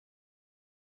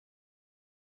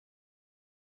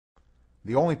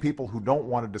The only people who don't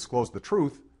want to disclose the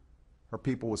truth are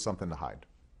people with something to hide.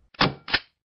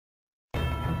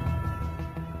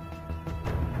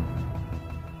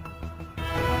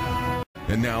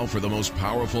 And now for the most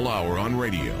powerful hour on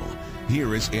radio,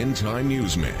 here is End Time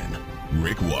Newsman,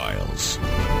 Rick Wiles.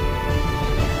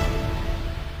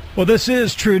 Well, this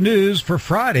is True News for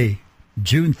Friday,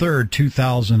 June 3rd,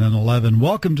 2011.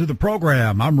 Welcome to the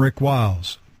program. I'm Rick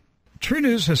Wiles. True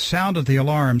News has sounded the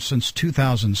alarm since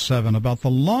 2007 about the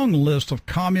long list of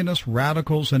communists,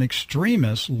 radicals, and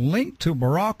extremists linked to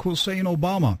Barack Hussein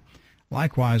Obama.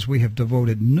 Likewise, we have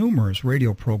devoted numerous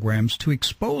radio programs to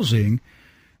exposing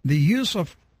the use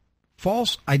of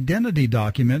false identity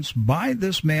documents by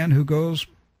this man who goes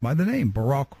by the name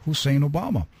Barack Hussein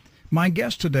Obama. My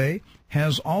guest today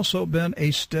has also been a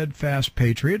steadfast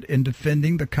patriot in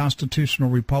defending the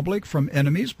constitutional republic from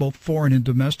enemies, both foreign and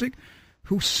domestic,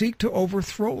 who seek to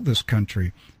overthrow this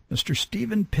country. Mr.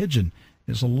 Stephen Pidgeon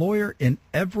is a lawyer in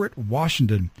Everett,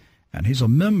 Washington, and he's a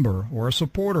member or a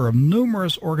supporter of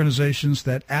numerous organizations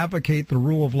that advocate the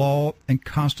rule of law and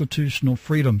constitutional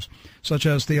freedoms, such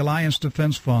as the Alliance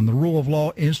Defense Fund, the Rule of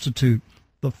Law Institute,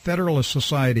 the Federalist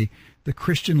Society, the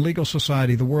Christian Legal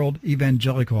Society, the World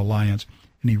Evangelical Alliance.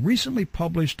 And he recently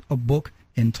published a book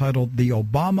entitled The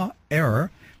Obama Era,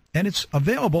 and it's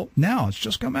available now. It's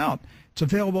just come out. It's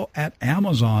available at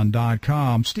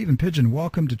Amazon.com. Stephen Pidgeon,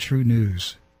 welcome to True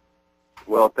News.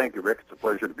 Well, thank you, Rick. It's a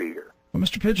pleasure to be here. Well,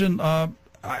 Mr. Pidgeon,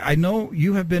 I know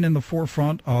you have been in the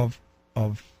forefront of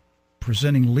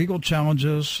presenting legal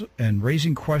challenges and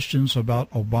raising questions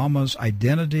about Obama's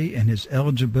identity and his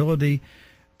eligibility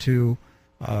to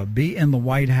be in the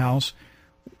White House.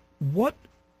 What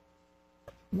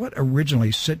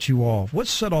originally set you off? What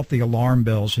set off the alarm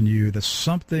bells in you that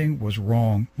something was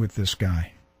wrong with this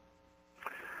guy?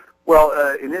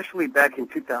 Well, initially back in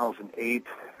 2008,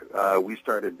 we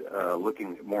started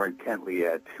looking more intently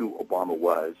at who Obama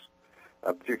was,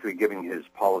 particularly given his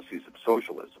policies of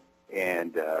socialism.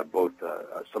 And both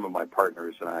some of my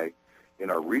partners and I, in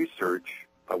our research,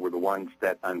 were the ones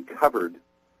that uncovered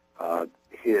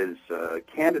his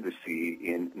candidacy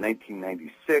in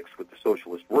 1996 with the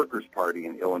Socialist Workers' Party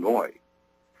in Illinois.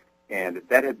 And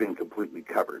that had been completely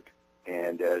covered.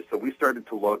 And so we started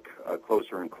to look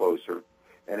closer and closer.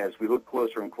 And as we looked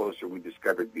closer and closer, we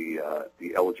discovered the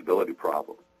eligibility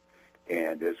problem.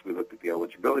 And as we looked at the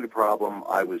eligibility problem,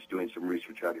 I was doing some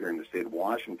research out here in the state of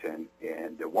Washington,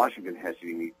 and Washington has a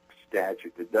unique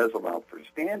statute that does allow for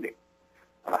standing.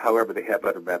 However, they have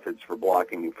other methods for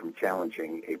blocking you from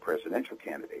challenging a presidential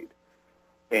candidate.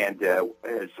 And so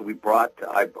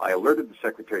I alerted the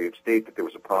Secretary of State that there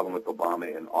was a problem with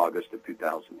Obama in August of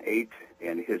 2008,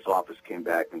 and his office came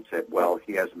back and said, well,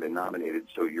 he hasn't been nominated,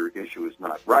 so your issue is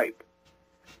not ripe.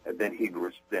 And then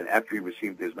after he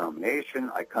received his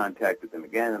nomination, I contacted them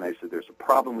again, and I said, there's a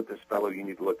problem with this fellow. You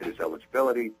need to look at his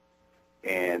eligibility.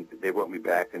 And they wrote me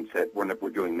back and said, we're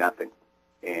doing nothing.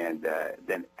 And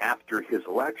then after his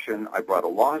election, I brought a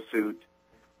lawsuit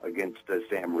against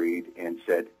Sam Reed and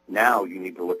said, now you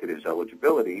need to look at his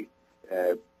eligibility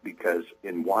because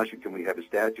in Washington we have a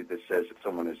statute that says if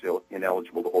someone is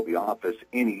ineligible to hold the office,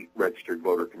 any registered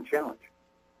voter can challenge.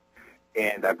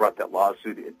 And I brought that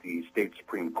lawsuit at the state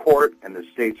Supreme Court, and the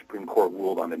state Supreme Court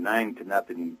ruled on the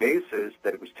 9-0 basis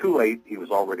that it was too late. He was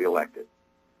already elected.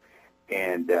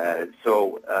 And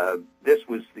so this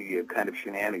was the kind of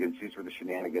shenanigans. These were the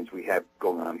shenanigans we have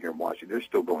going on here in Washington. They're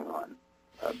still going on.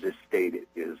 This state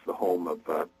is the home of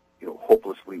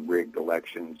hopelessly rigged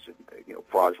elections,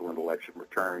 fraudulent election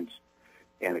returns,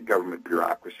 and a government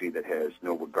bureaucracy that has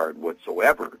no regard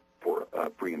whatsoever for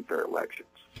free and fair elections.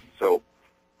 So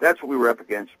that's what we were up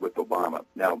against with Obama.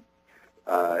 Now,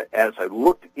 as I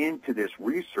looked into this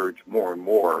research more and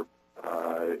more,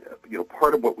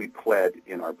 part of what we pled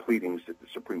in our pleadings at the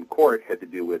Supreme Court had to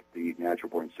do with the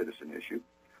natural-born citizen issue,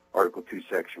 Article 2,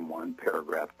 Section 1,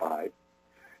 Paragraph 5.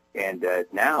 And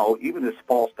now, even this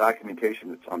false documentation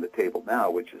that's on the table now,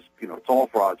 which is, it's all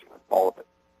fraudulent, all of it.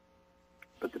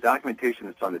 But the documentation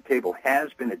that's on the table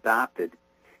has been adopted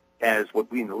as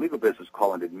what we in the legal business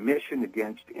call an admission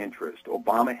against interest.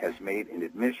 Obama has made an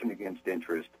admission against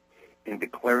interest in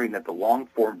declaring that the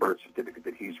long-form birth certificate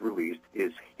that he's released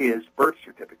is his birth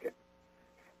certificate.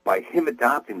 By him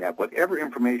adopting that, whatever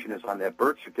information is on that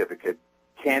birth certificate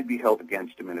can be held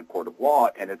against him in a court of law,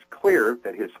 and it's clear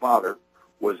that his father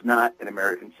was not an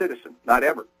American citizen, not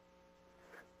ever.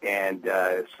 And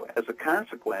so as a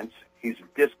consequence, he's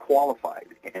disqualified,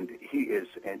 and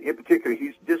in particular,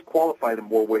 he's disqualified in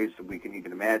more ways than we can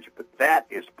even imagine. But that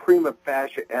is prima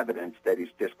facie evidence that he's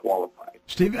disqualified.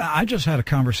 Steve, I just had a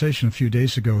conversation a few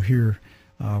days ago here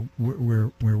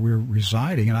where we're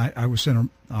residing, and I was in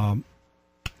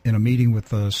a meeting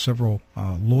with several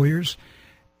lawyers,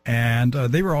 and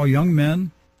they were all young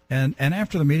men. And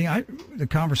after the meeting, the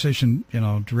conversation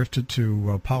drifted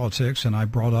to politics, and I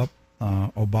brought up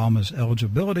Obama's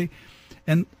eligibility,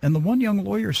 and the one young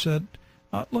lawyer said,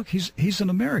 "Look, he's an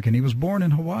American. He was born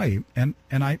in Hawaii." And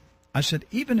I said,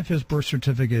 even if his birth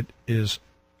certificate is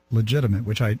legitimate,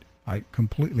 which I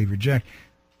completely reject,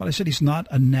 but I said he's not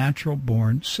a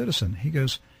natural-born citizen. He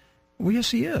goes, "Well,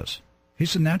 yes, he is.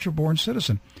 He's a natural-born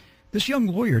citizen." This young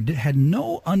lawyer had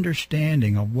no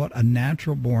understanding of what a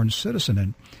natural-born citizen is.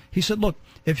 He said, "Look,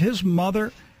 if his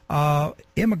mother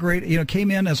immigrated,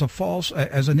 came in as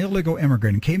as an illegal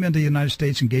immigrant, and came into the United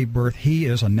States and gave birth, he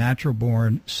is a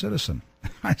natural-born citizen."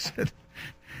 I said,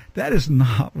 "That is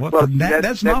not what. Well,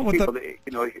 that's not what people, the."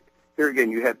 Here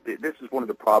again, this is one of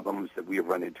the problems that we have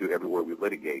run into everywhere we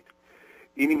litigate.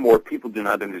 Anymore, people do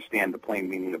not understand the plain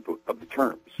meaning of the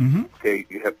terms. Mm-hmm. Okay,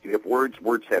 you have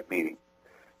words have meaning.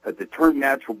 The term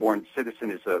natural-born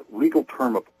citizen is a legal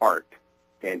term of art,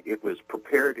 and it was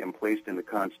prepared and placed in the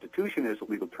Constitution as a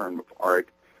legal term of art.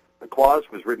 The clause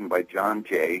was written by John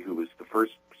Jay, who was the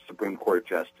first Supreme Court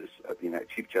Justice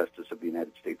Chief Justice of the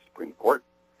United States Supreme Court,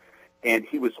 and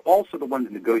he was also the one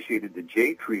that negotiated the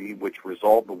Jay Treaty, which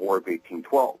resolved the War of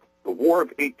 1812. The War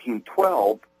of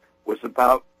 1812 was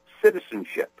about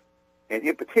citizenship, and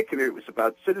in particular, it was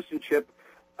about citizenship,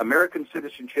 American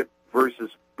citizenship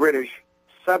versus British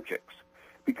subjects,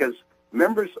 because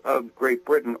members of Great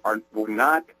Britain were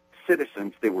not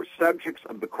citizens, they were subjects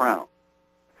of the Crown.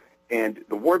 And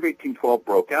the War of 1812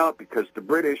 broke out because the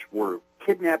British were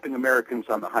kidnapping Americans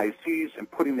on the high seas and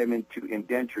putting them into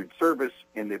indentured service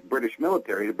in the British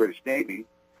military, the British Navy,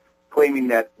 claiming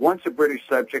that once a British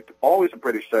subject, always a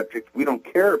British subject. We don't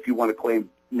care if you want to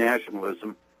claim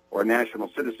nationalism or national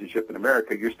citizenship in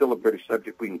America, you're still a British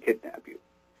subject, we can kidnap you.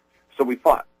 So we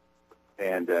fought.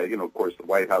 And, of course, the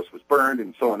White House was burned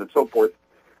and so on and so forth.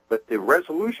 But the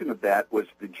resolution of that was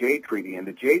the Jay Treaty, and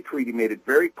the Jay Treaty made it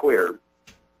very clear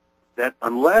that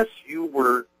unless you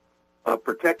were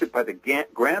protected by the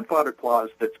grandfather clause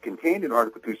that's contained in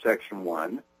Article 2, Section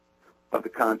 1 of the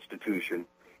Constitution,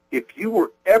 if you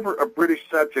were ever a British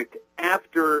subject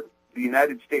after the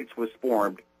United States was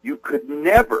formed, you could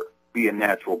never be a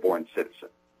natural-born citizen.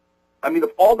 I mean,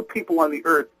 of all the people on the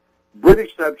earth,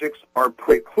 British subjects are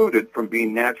precluded from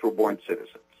being natural-born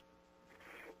citizens.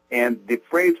 And the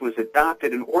phrase was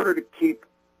adopted in order to keep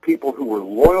people who were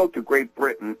loyal to Great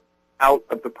Britain out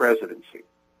of the presidency.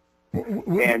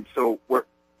 And so where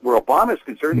Obama is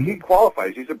concerned, he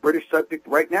qualifies. He's a British subject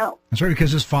right now. That's right,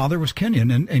 because his father was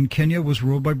Kenyan, and Kenya was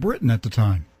ruled by Britain at the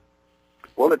time.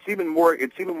 Well, it's even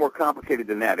more complicated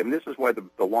than that. And this is why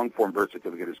the long-form birth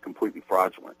certificate is completely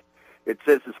fraudulent. It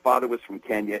says his father was from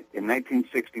Kenya. In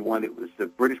 1961, it was the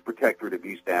British Protectorate of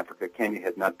East Africa. Kenya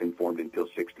had not been formed until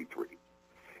 1963.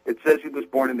 It says he was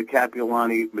born in the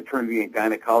Kapiolani Maternity and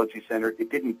Gynecology Center. It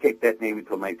didn't take that name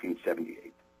until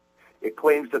 1978. It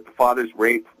claims that the father's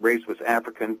race was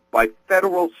African. By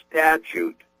federal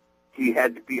statute, he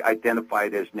had to be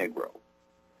identified as Negro,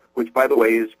 which, by the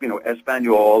way, is,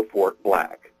 Espanol for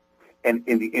black. And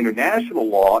in the international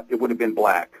law, it would have been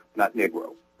black, not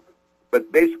Negro.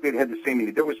 But basically it had the same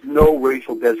meaning. There was no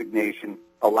racial designation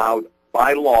allowed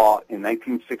by law in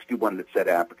 1961 that said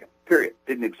African. Period.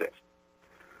 Didn't exist.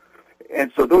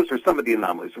 And so those are some of the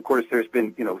anomalies. Of course, there's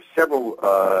been, several,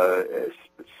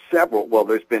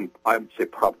 there's been, I would say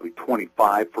probably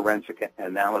 25 forensic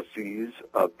analyses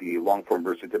of the long-form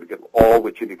birth certificate, all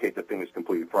which indicate the thing is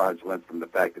completely fraudulent, from the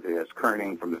fact that it has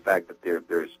kerning, from the fact that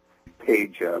there's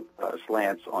page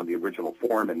slants on the original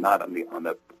form and not on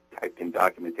the typed-in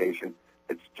documentation.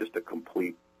 It's just a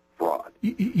complete fraud.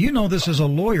 You know this as a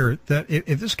lawyer, that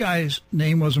if this guy's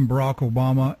name wasn't Barack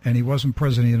Obama and he wasn't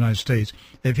president of the United States,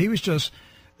 if he was just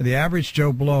the average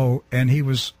Joe Blow and he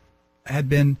had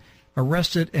been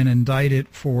arrested and indicted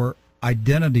for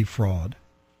identity fraud,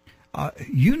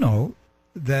 you know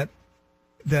that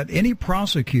any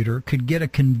prosecutor could get a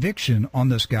conviction on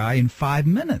this guy in 5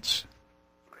 minutes.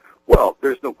 Well,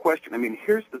 there's no question. I mean,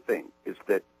 here's the thing, is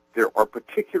that there are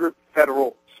particular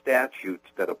federal statutes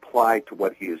that apply to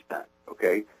what he has done,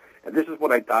 okay? And this is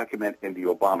what I document in the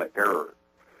Obama error.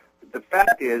 The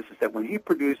fact is that when he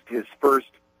produced his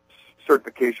first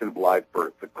certification of live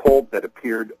birth, the code that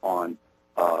appeared on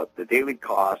the Daily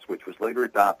Cost, which was later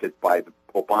adopted by the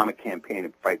Obama campaign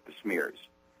to fight the smears,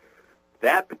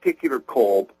 that particular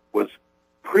code was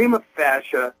prima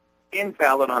facie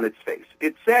invalid on its face.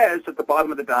 It says at the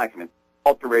bottom of the document,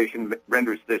 alteration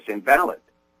renders this invalid.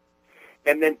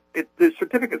 And then the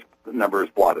certificate number is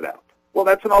blotted out. Well,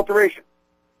 that's an alteration.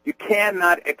 You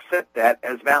cannot accept that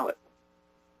as valid.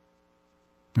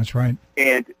 That's right.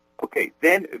 And okay,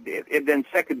 then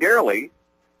secondarily,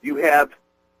 you have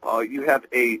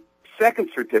a second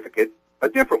certificate, a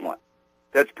different one,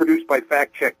 that's produced by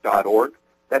factcheck.org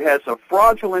that has a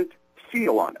fraudulent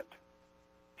seal on it.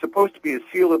 It's supposed to be a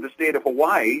seal of the state of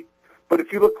Hawaii, but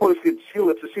if you look closely at the seal,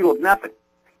 it's a seal of nothing,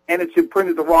 and it's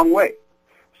imprinted the wrong way.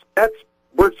 So that's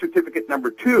birth certificate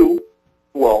number 2,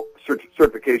 well,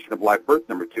 certification of live birth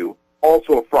number 2,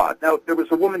 also a fraud. Now, there was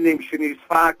a woman named Shanice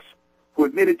Fox who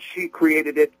admitted she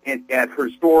created it at her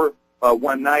store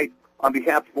one night on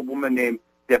behalf of a woman named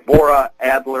Deborah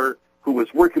Adler, who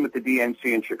was working with the DNC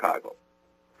in Chicago.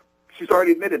 She's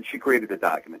already admitted she created the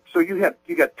document. So you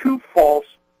got 2 false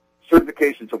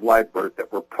certifications of live birth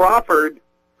that were proffered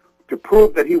to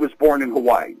prove that he was born in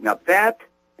Hawaii. Now that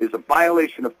is a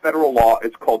violation of federal law.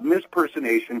 It's called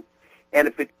mispersonation, and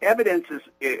if it evidences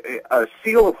a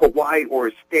seal of Hawaii or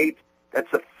a state,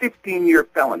 that's a 15-year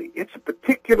felony. It's a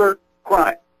particular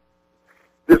crime.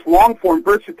 This long-form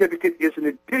birth certificate is an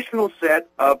additional set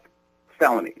of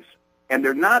felonies, and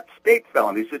they're not state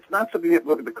felonies. It's not something you have to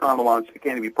look at the common law and say,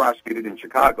 can it be prosecuted in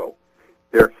Chicago?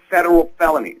 They're federal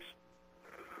felonies.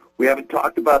 We haven't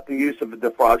talked about the use of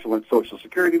the fraudulent Social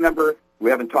Security number. We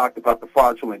haven't talked about the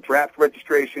fraudulent draft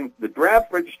registration. The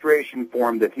draft registration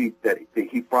form that he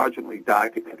fraudulently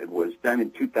documented was done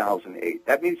in 2008.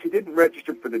 That means he didn't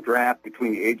register for the draft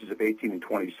between the ages of 18 and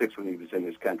 26 when he was in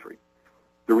this country.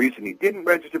 The reason he didn't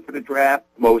register for the draft,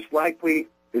 most likely,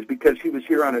 is because he was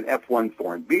here on an F-1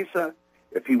 foreign visa.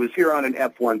 If he was here on an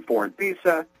F-1 foreign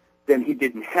visa, then he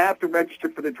didn't have to register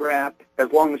for the draft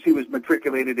as long as he was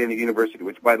matriculated in a university,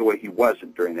 which, by the way, he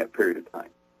wasn't during that period of time.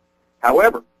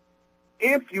 However,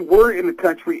 if you were in the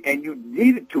country and you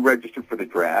needed to register for the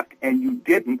draft and you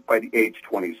didn't by the age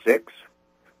 26,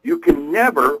 you can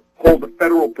never hold a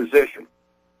federal position.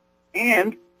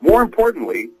 And, more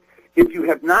importantly, if you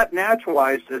have not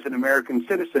naturalized as an American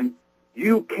citizen,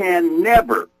 you can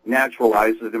never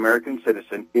naturalize as an American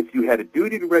citizen if you had a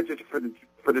duty to register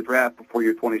for the draft before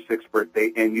your 26th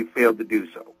birthday and you failed to do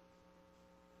so.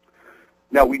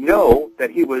 Now, we know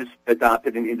that he was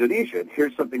adopted in Indonesia.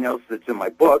 Here's something else that's in my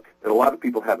book that a lot of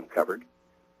people haven't covered.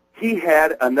 He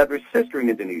had another sister in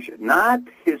Indonesia, not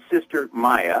his sister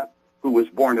Maya, who was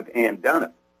born of Ann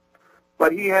Dunham,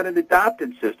 but he had an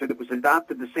adopted sister that was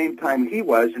adopted the same time he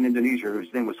was in Indonesia,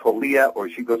 whose name was Holia, or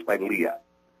she goes by Leah.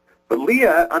 But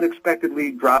Leah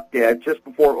unexpectedly dropped dead just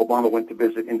before Obama went to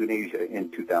visit Indonesia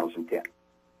in 2010.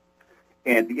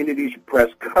 And the Indonesian press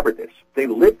covered this. They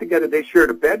lived together. They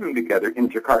shared a bedroom together in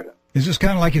Jakarta. Is this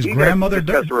kind of like his grandmother?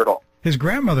 Her at all. His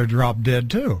grandmother dropped dead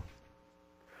too.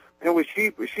 You know,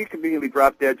 she conveniently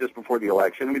dropped dead just before the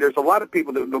election. I mean, there's a lot of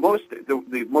people.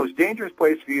 The most dangerous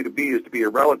place for you to be is to be a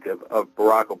relative of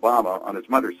Barack Obama on his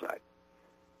mother's side.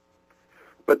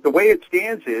 But the way it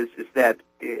stands is that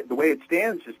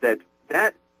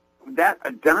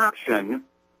adoption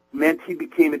meant he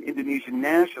became an Indonesian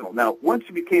national. Now, once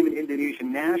he became an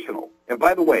Indonesian national, and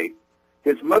by the way,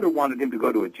 his mother wanted him to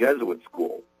go to a Jesuit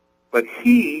school, but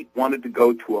he wanted to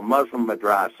go to a Muslim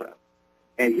madrasa.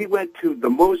 And he went to the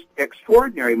most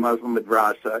extraordinary Muslim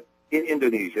madrasa in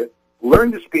Indonesia,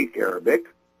 learned to speak Arabic,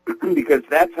 because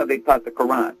that's how they taught the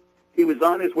Quran. He was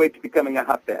on his way to becoming a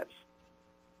Hafiz,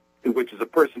 which is a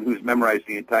person who's memorized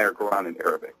the entire Quran in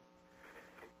Arabic.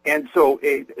 And so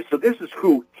this is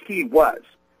who he was.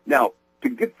 Now, to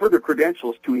get further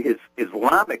credentials to his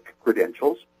Islamic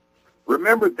credentials,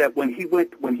 remember that when he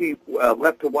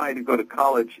left Hawaii to go to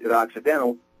college at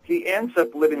Occidental, he ends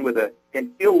up living with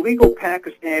an illegal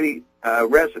Pakistani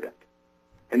resident,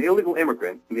 an illegal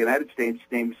immigrant in the United States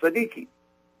named Siddiqui.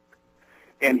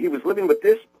 And he was living with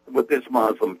this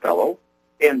Muslim fellow.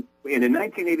 And in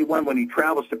 1981, when he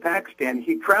travels to Pakistan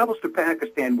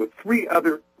with 3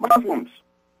 other Muslims.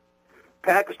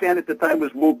 Pakistan at the time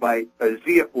was ruled by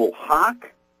Zia-ul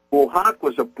Haq. Ul Haq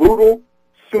was a brutal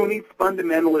Sunni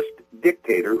fundamentalist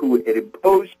dictator who had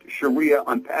imposed Sharia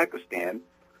on Pakistan.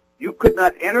 You could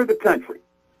not enter the country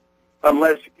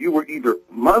unless you were either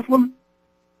Muslim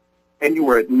and you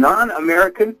were a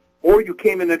non-American, or you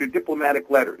came in under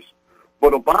diplomatic letters.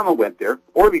 But Obama went there.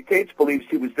 Orby Tates believes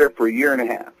he was there for a year and a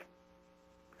half.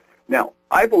 Now,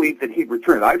 I believe that he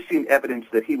returned. I've seen evidence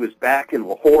that he was back in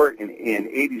Lahore in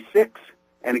 86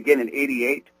 and again in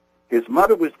 88. His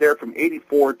mother was there from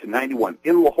 84 to 91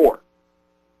 in Lahore.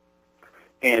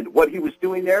 And what he was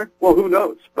doing there, well, who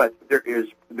knows? But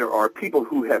there are people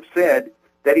who have said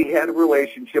that he had a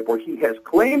relationship, or he has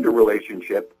claimed a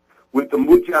relationship with the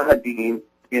Mujahideen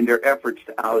in their efforts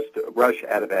to oust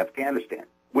Russia out of Afghanistan,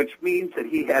 which means that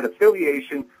he had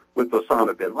affiliation with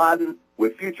Osama bin Laden,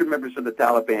 with future members of the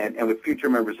Taliban and with future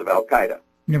members of Al-Qaeda.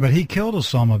 Yeah, but he killed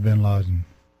Osama bin Laden.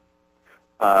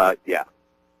 Yeah.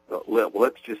 Well,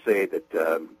 let's just say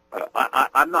that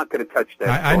I'm not going to touch that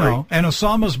I story. know. And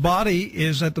Osama's body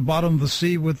is at the bottom of the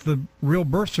sea with the real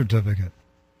birth certificate.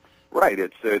 Right.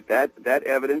 It's that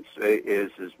evidence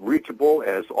is as reachable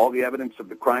as all the evidence of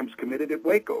the crimes committed at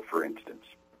Waco, for instance.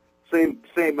 Same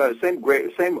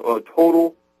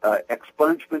total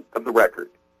expungement of the record.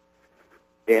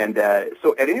 And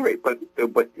so, at any rate, but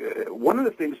one of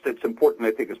the things that's important,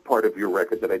 I think, as part of your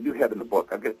record that I do have in the book,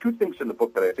 I've got two things in the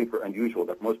book that I think are unusual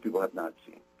that most people have not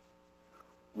seen.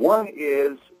 One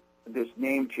is this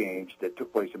name change that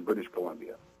took place in British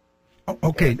Columbia.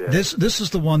 Okay, And, this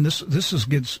is the one. This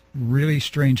gets really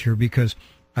strange here because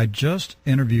I just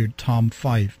interviewed Tom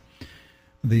Fife,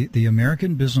 the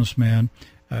American businessman.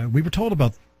 We were told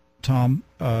about Tom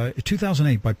in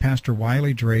 2008 by Pastor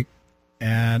Wiley Drake.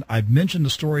 And I've mentioned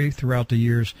the story throughout the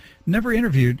years, never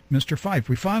interviewed Mr. Fife.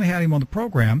 We finally had him on the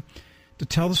program to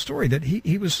tell the story that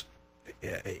he was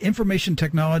information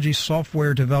technology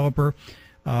software developer.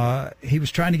 He was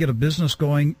trying to get a business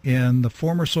going in the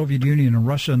former Soviet Union and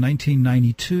Russia in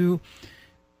 1992.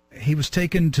 He was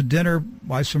taken to dinner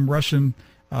by some Russian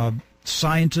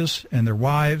scientists and their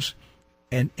wives.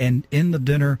 And in the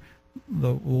dinner,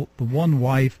 the one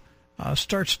wife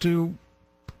starts to,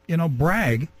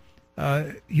 brag.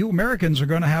 You Americans are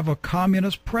going to have a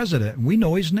communist president. We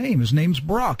know his name. His name's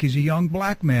Brock. He's a young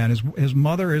black man. His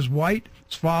mother is white.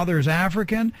 His father is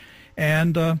African.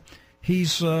 And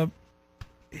he's,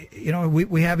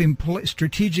 we have him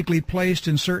strategically placed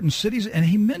in certain cities. And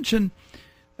he mentioned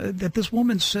that this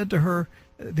woman said to her,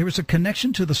 there was a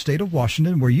connection to the state of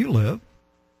Washington where you live.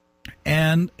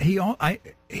 And he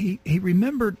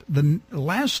remembered the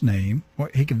last name,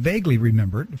 or he could vaguely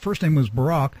remember it. The first name was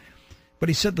Barack. But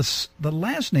he said the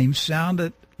last name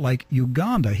sounded like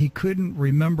Uganda. He couldn't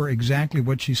remember exactly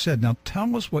what she said. Now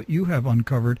tell us what you have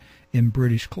uncovered in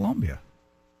British Columbia.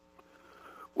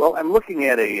 Well, I'm looking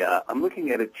at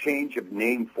a change of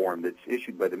name form that's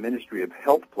issued by the Ministry of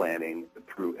Health Planning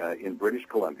through in British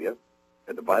Columbia,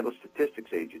 at the Vital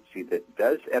Statistics Agency, that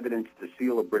does evidence the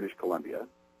seal of British Columbia.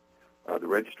 The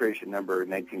registration number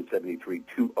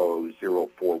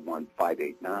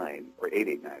 1973-20041589 or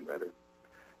 889 rather.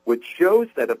 Which shows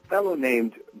that a fellow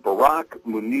named Barack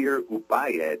Munir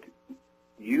Ubayd,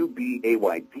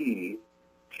 U-B-A-Y-D,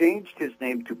 changed his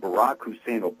name to Barack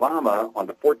Hussein Obama on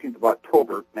the 14th of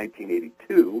October,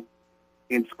 1982,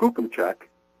 in Skookumchuck,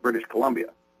 British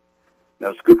Columbia.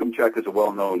 Now, Skookumchuck is a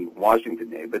well-known Washington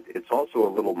name, but it's also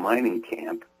a little mining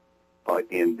camp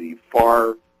in the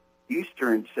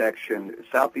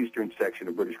southeastern section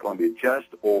of British Columbia, just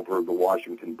over the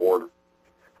Washington border.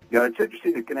 It's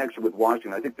interesting, the connection with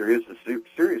Washington. I think there is a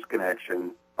serious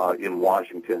connection in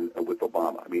Washington with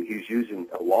Obama. I mean, he's using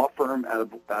a law firm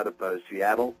out of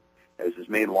Seattle as his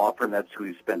main law firm. That's who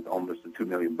he spent almost $2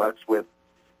 million with,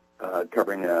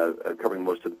 covering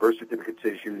most of the birth certificates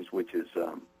issues, which is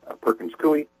Perkins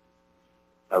Coie.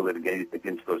 I litigate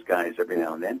against those guys every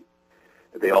now and then.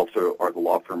 They also are the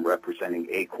law firm representing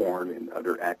Acorn and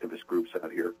other activist groups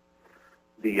out here.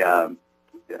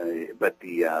 But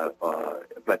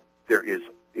there is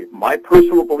my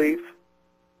personal belief.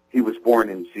 He was born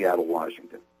in Seattle,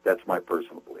 Washington. That's my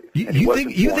personal belief. You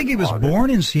think he was born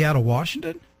in Seattle,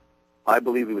 Washington? I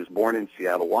believe he was born in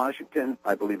Seattle, Washington.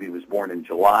 I believe he was born in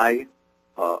July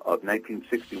of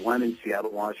 1961 in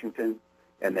Seattle, Washington,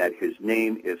 and that his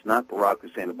name is not Barack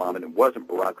Hussein Obama. And it wasn't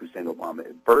Barack Hussein Obama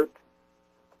at birth,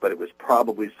 but it was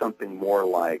probably something more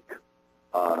like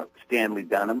Stanley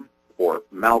Dunham or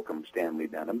Malcolm Stanley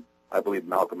Dunham. I believe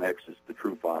Malcolm X is the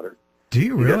true father. Do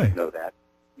you really? He doesn't know that.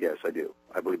 Yes, I do.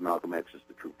 I believe Malcolm X is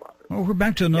the true father. Well, we're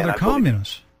back to another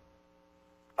communist.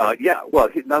 Well,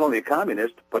 he's not only a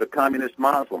communist, but a communist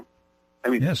Muslim. I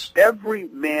mean, yes. Every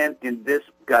man in this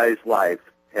guy's life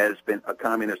has been a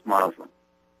communist Muslim,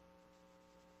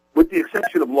 with the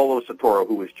exception of Lolo Soetoro,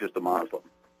 who was just a Muslim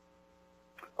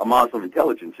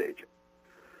intelligence agent.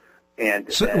 And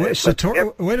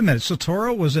Soetoro, wait a minute,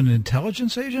 Soetoro was an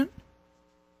intelligence agent?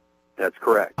 That's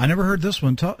correct. I never heard this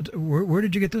one. Where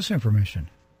did you get this information?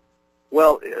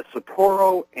 Well,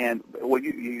 Soetoro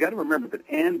you got to remember that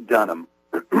Ann Dunham,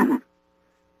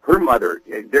 her mother,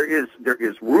 there is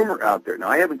rumor out there. Now,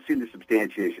 I haven't seen the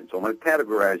substantiation, so I'm going to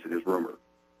categorize it as rumor.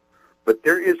 But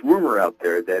there is rumor out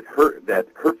there that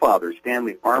her father,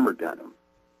 Stanley Armour Dunham,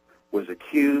 was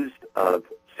accused of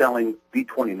selling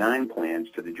B-29 plans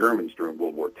to the Germans during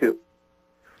World War II.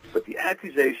 But the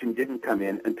accusation didn't come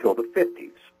in until the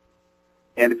 50s.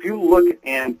 And if you look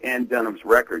at Ann Dunham's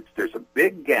records, there's a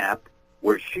big gap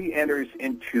where she enters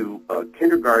into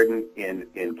kindergarten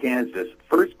in Kansas,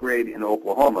 first grade in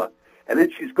Oklahoma, and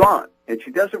then she's gone. And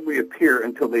she doesn't reappear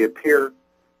until they appear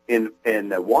in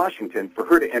Washington for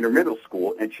her to enter middle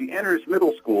school, and she enters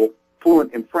middle school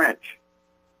fluent in French.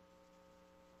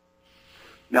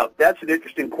 Now, that's an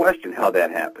interesting question, how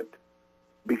that happened,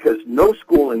 because no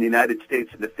school in the United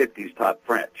States in the 50s taught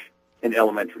French in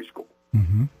elementary school.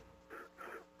 Mm-hmm.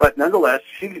 But nonetheless,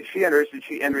 she enters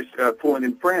fluent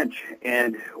in French,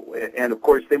 and of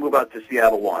course they move out to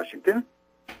Seattle, Washington,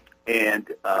 and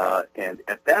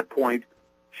at that point,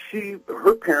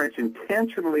 her parents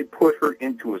intentionally put her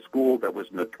into a school that was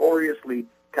notoriously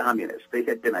communist. They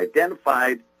had been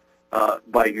identified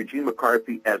by Eugene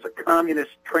McCarthy as a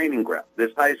communist training ground,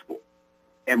 this high school.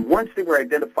 And once they were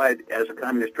identified as a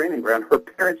communist training ground, her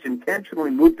parents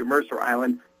intentionally moved to Mercer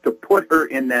Island to put her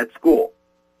in that school.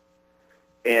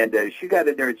 And she got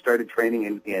in there and started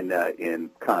training in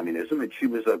communism, and she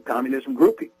was a communism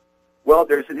groupie. Well,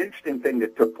 there's an interesting thing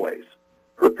that took place.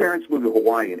 Her parents moved to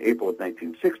Hawaii in April of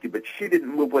 1960, but she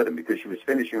didn't move with them because she was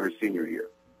finishing her senior year.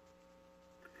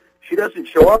 She doesn't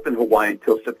show up in Hawaii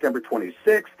until September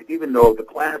 26th, even though the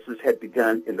classes had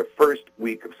begun in the first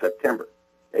week of September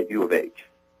at U of H.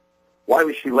 Why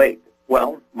was she late?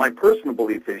 Well, my personal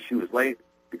belief is she was late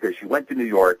because she went to New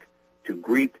York to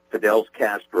greet Fidel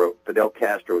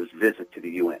Castro's visit to the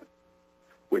UN,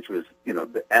 which was,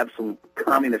 the absolute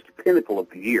communist pinnacle of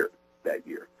the year that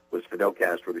year, was Fidel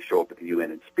Castro to show up at the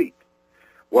UN and speak.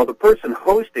 Well, the person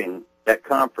hosting that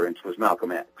conference was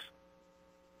Malcolm X.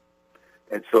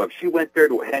 And so if she went there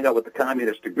to hang out with the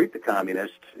communists, to greet the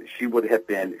communists, she would have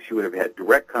had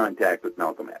direct contact with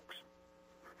Malcolm X.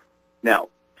 Now,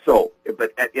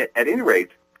 but at any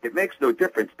rate, it makes no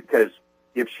difference, because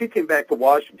if she came back to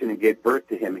Washington and gave birth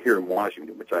to him here in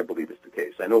Washington, which I believe is the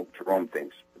case, I know Jerome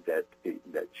thinks that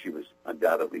she was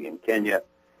undoubtedly in Kenya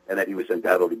and that he was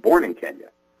undoubtedly born in Kenya.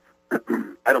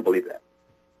 I don't believe that.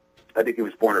 I think he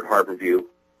was born at Harborview,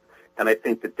 and I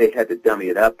think that they had to dummy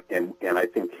it up, and I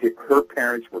think her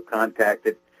parents were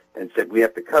contacted and said, we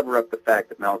have to cover up the fact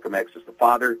that Malcolm X is the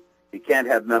father. He can't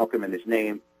have Malcolm in his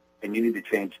name, and you need to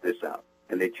change this out.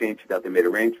 And they changed it out. They made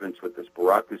arrangements with this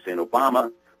Barack Hussein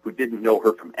Obama, who didn't know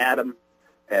her from Adam,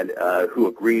 and who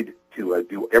agreed to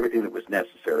do everything that was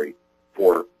necessary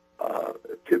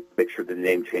to make sure the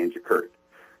name change occurred.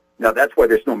 Now, that's why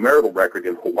there's no marital record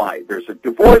in Hawaii. There's a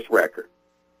divorce record.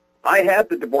 I have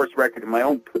the divorce record in my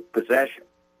own possession.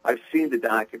 I've seen the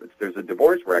documents. There's a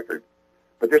divorce record,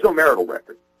 but there's no marital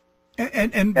record.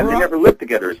 And they never lived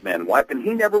together as man and wife, and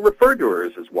he never referred to her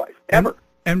as his wife, ever.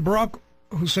 And Barack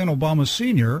Hussein Obama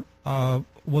Sr.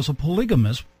 Was a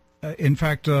polygamist. In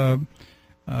fact, what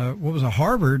was it,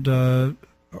 Harvard?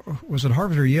 Was it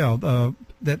Harvard or Yale?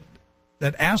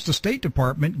 That asked the State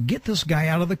Department, get this guy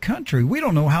out of the country. We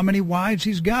don't know how many wives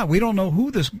he's got. We don't know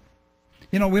who this,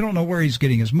 we don't know where he's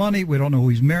getting his money. We don't know who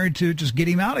he's married to. Just get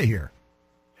him out of here.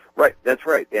 Right, that's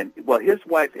right. And, well, his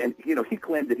wife, and, he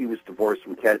claimed that he was divorced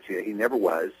from Ketsia. He never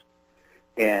was.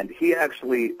 And he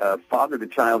actually fathered a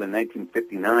child in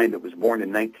 1959 that was born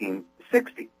in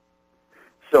 1960.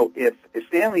 So if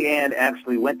Stanley Ann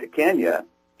actually went to Kenya,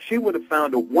 she would have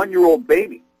found a 1-year-old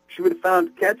baby. She would have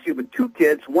found Ketsia with 2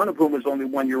 kids, one of whom was only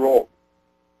 1 year old.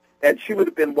 And she would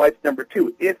have been wife number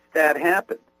 2 if that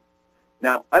happened.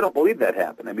 Now, I don't believe that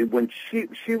happened. I mean, when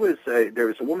she was, there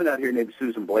was a woman out here named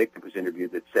Susan Blake that was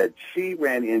interviewed that said she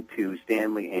ran into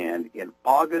Stanley Ann in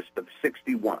August of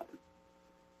 61.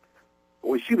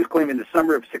 Well, she was claiming the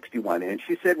summer of 61, and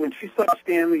she said when she saw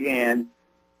Stanley Ann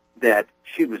that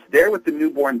she was there with the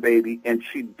newborn baby and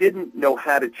she didn't know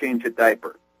how to change a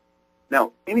diaper.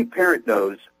 Now, any parent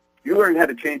knows you learn how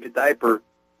to change a diaper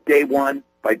day 1.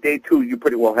 By day 2, you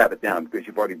pretty well have it down because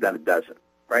you've already done a dozen,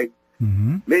 right?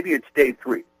 Mm-hmm. Maybe it's day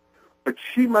 3. But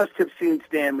she must have seen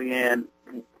Stanley Ann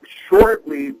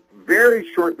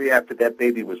very shortly after that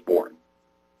baby was born.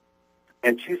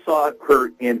 And she saw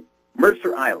her in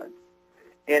Mercer Island.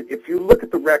 And if you look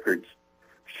at the records,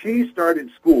 she started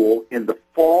school in the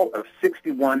fall of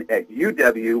 61 at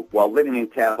UW while living in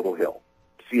Capitol Hill,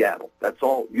 Seattle. That's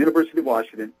all, University of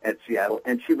Washington at Seattle.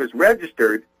 And she was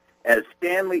registered as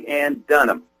Stanley Ann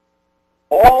Dunham.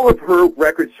 All of her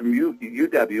records from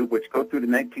UW, which go through to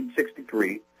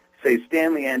 1963, say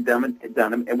Stanley Ann Dunham.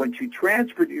 And when she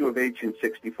transferred to U of H in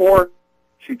 64,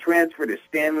 she transferred as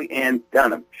Stanley Ann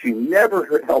Dunham. She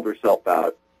never held herself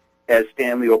out as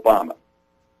Stanley Obama.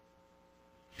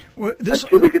 Well,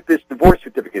 until we get this divorce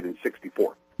certificate in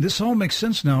 64. This all makes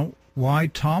sense now. Why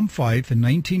Tom Fife in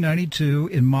 1992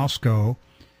 in Moscow,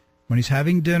 when he's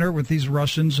having dinner with these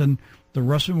Russians, and the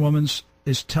Russian woman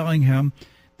is telling him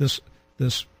this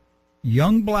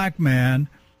young black man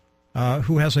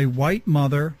who has a white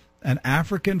mother, an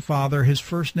African father. His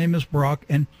first name is Brock,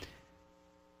 and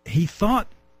he thought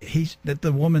that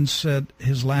the woman said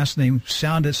his last name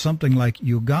sounded something like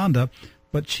Uganda,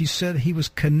 but she said he was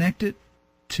connected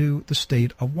to the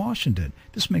state of Washington.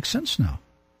 This makes sense now.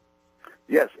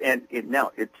 Yes, and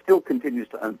now it still continues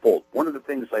to unfold. One of the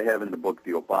things I have in the book,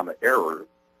 The Obama Error,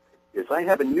 is I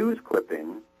have a news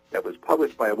clipping that was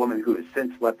published by a woman who has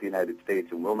since left the United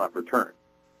States and will not return.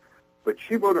 But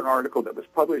she wrote an article that was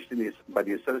published by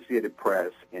the Associated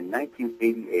Press in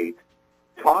 1988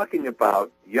 talking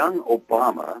about young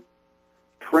Obama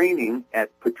training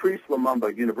at Patrice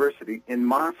Lumumba University in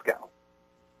Moscow.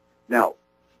 Now,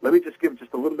 let me just give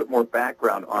just a little bit more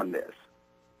background on this.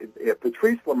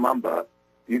 Patrice Lumumba,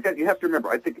 you have to remember,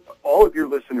 I think all of your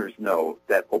listeners know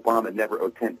that Obama never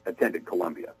attended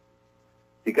Columbia.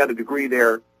 He got a degree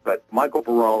there, but Michael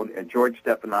Barone and George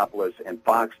Stephanopoulos and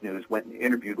Fox News went and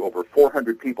interviewed over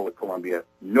 400 people at Columbia.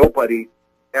 Nobody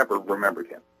ever remembered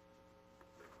him.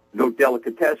 No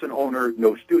delicatessen owner,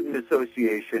 no student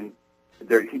association.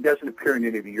 He doesn't appear in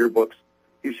any of the yearbooks.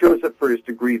 He shows up for his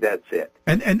degree, that's it.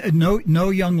 And no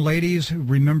young ladies who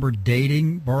remember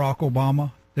dating Barack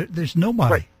Obama? There's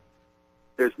nobody. Right.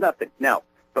 There's nothing. Now,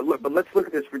 but let's look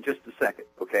at this for just a second,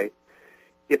 okay?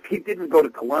 If he didn't go to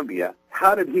Columbia,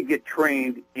 how did he get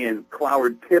trained in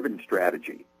Cloward-Piven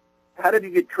strategy? How did he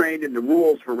get trained in the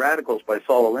rules for radicals by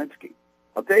Saul Alinsky?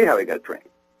 I'll tell you how he got trained.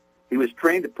 He was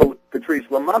trained at Patrice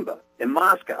Lumumba in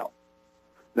Moscow.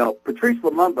 Now, Patrice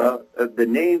Lumumba, the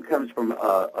name comes from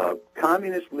a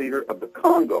communist leader of the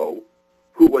Congo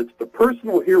who was the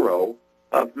personal hero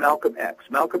of Malcolm X.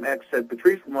 Malcolm X said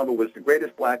Patrice Lumumba was the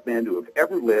greatest black man to have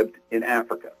ever lived in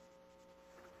Africa.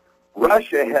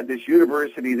 Russia had this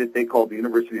university that they called the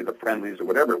University of the Friendlies or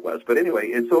whatever it was. But anyway,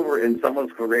 it's over in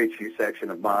Samoskvorechi section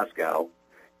of Moscow.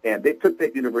 And they took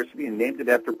that university and named it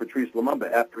after Patrice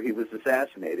Lumumba after he was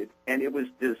assassinated. And it was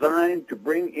designed to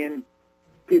bring in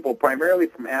people primarily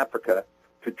from Africa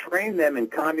to train them in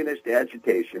communist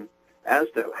agitation as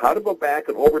to how to go back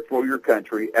and overthrow your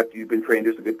country after you've been trained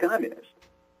as a good communist.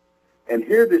 And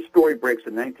here this story breaks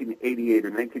in 1988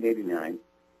 or 1989.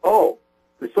 Oh,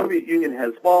 the Soviet Union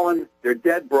has fallen, they're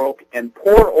dead broke, and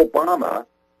poor Obama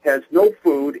has no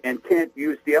food and can't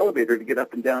use the elevator to get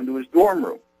up and down to his dorm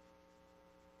room.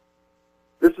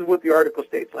 This is what the article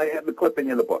states. I have the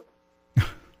clipping in the book.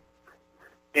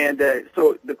 And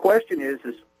so the question is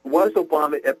was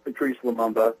Obama at Patrice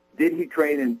Lumumba? Did he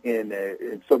train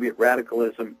in Soviet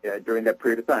radicalism during that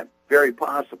period of time? Very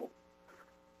possible.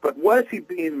 But was he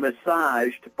being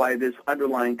massaged by this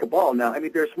underlying cabal? Now, I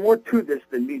mean, there's more to this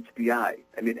than meets the eye.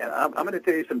 I mean, I'm going to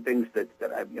tell you some things that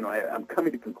I'm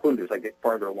coming to conclude as I get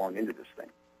farther along into this thing.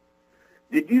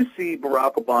 Did you see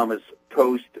Barack Obama's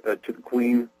toast to the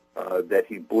Queen that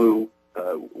he blew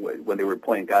when they were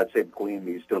playing "God Save the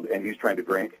Queen"? And he's trying to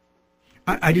drink.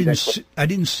 I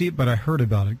didn't see it, but I heard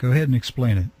about it. Go ahead and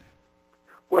explain it.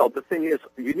 Well, the thing is,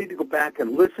 you need to go back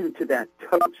and listen to that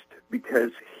toast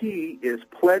because he is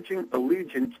pledging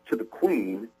allegiance to the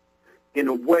Queen in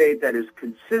a way that is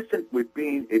consistent with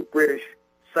being a British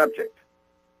subject.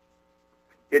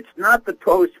 It's not the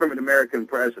toast from an American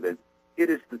president. It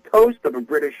is the toast of a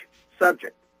British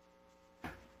subject.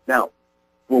 Now,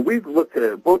 when we looked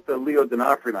at both Leo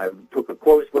D'Onofrio and I took a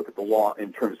close look at the law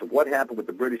in terms of what happened with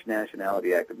the British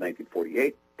Nationality Act of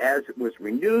 1948 as it was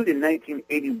renewed in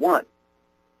 1981.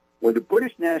 When the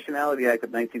British Nationality Act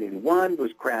of 1981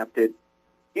 was crafted,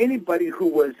 anybody who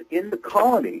was in the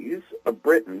colonies of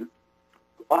Britain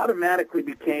automatically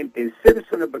became a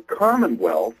citizen of the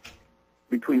Commonwealth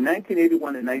between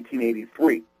 1981 and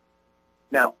 1983.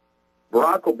 Now,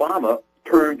 Barack Obama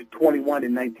turned 21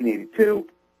 in 1982.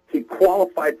 He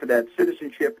qualified for that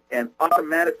citizenship and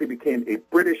automatically became a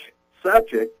British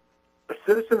subject, a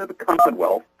citizen of the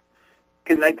Commonwealth,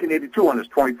 in 1982 on his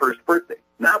 21st birthday,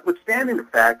 notwithstanding the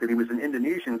fact that he was an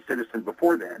Indonesian citizen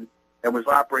before then and was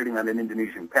operating on an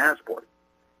Indonesian passport.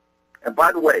 And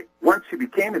by the way, once he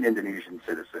became an Indonesian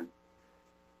citizen,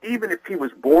 even if he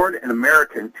was born an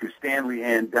American to Stanley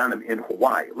Ann Dunham in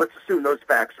Hawaii, let's assume those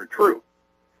facts are true,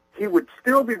 he would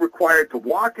still be required to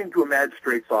walk into a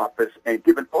magistrate's office and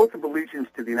give an oath of allegiance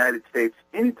to the United States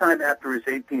anytime after his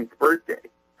 18th birthday,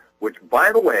 which,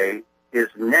 by the way, is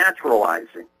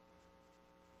naturalizing.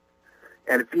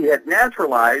 And if he had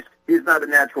naturalized, he's not a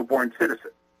natural-born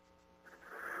citizen.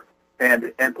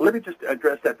 And let me just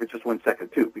address that for just 1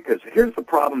 second, too, because here's the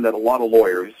problem that a lot of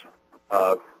lawyers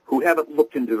who haven't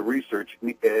looked into the research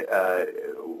make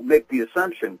the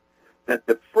assumption that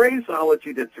the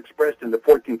phraseology that's expressed in the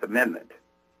 14th Amendment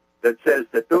that says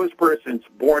that those persons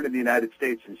born in the United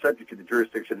States and subject to the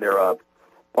jurisdiction thereof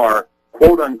are,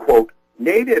 quote-unquote,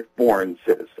 native-born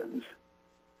citizens,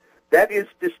 that is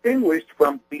distinguished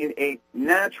from being a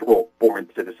natural-born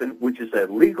citizen, which is a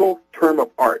legal term of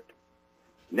art.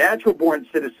 Natural-born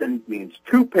citizen means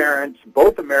two parents,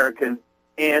 both American,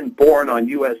 and born on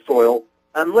U.S. soil,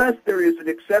 unless there is an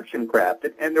exception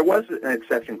crafted, and there was an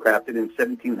exception crafted in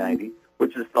 1790,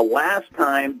 which is the last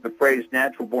time the phrase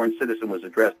natural-born citizen was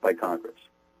addressed by Congress.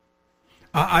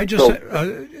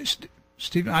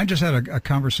 Stephen, I just had a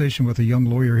conversation with a young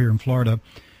lawyer here in Florida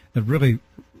that really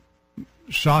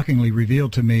shockingly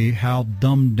revealed to me how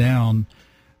dumbed down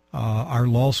our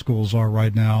law schools are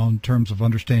right now in terms of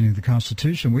understanding the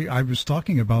Constitution. I was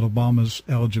talking about Obama's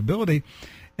eligibility,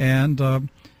 and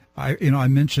I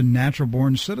mentioned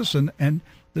natural-born citizen, and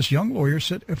this young lawyer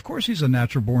said, of course he's a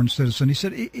natural-born citizen. He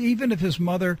said even if his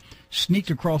mother sneaked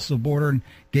across the border and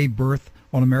gave birth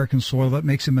on American soil, that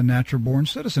makes him a natural-born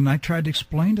citizen. I tried to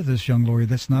explain to this young lawyer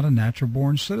that's not a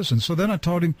natural-born citizen. So then I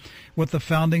told him what the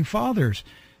Founding Fathers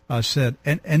said.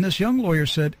 And this young lawyer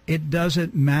said, it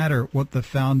doesn't matter what the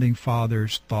Founding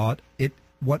Fathers thought.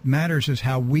 What matters is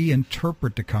how we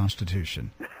interpret the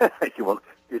Constitution. Well,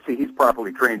 you see, he's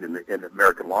properly trained in the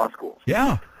American law schools.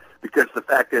 Yeah. Because the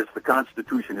fact is, the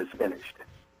Constitution is finished.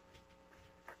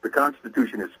 The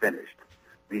Constitution is finished.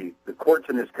 The courts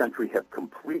in this country have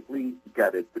completely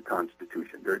gutted the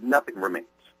Constitution. Nothing remains.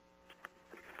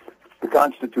 The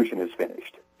Constitution is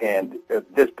finished. And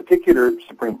this particular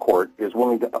Supreme Court is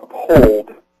willing to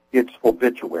uphold its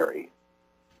obituary.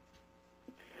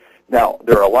 Now,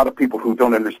 there are a lot of people who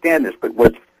don't understand this, but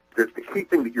the key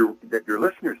thing that your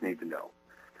listeners need to know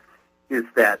is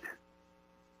that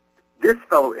this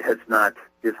fellow is not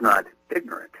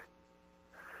ignorant,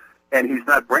 and he's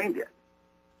not brain dead.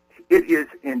 It is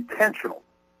intentional.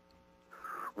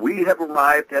 We have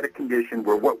arrived at a condition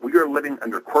where we are living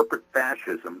under corporate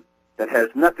fascism that has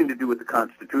nothing to do with the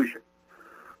Constitution.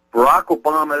 Barack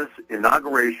Obama's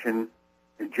inauguration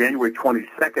in January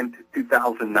 22nd,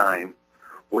 2009,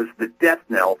 was the death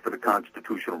knell for the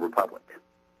constitutional republic.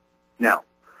 Now,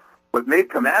 what may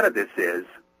come out of this is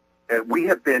we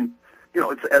have been,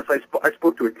 as I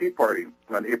spoke to a Tea Party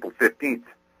on April 15th,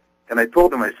 and I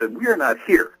told them, I said, we are not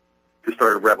here to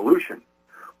start a revolution.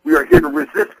 We are here to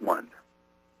resist one.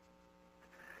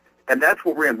 And that's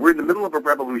what we're in. We're in the middle of a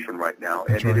revolution right now,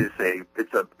 and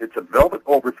it's a velvet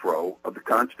overthrow of the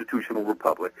constitutional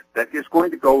republic that is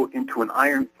going to go into an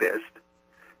iron fist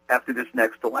after this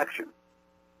next election.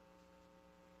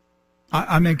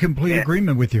 I'm in complete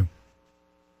agreement with you.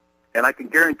 And I can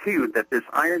guarantee you that this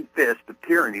iron fist of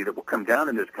tyranny that will come down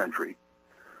in this country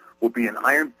will be an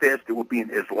iron fist, it will be an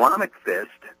Islamic fist,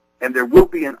 and there will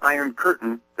be an iron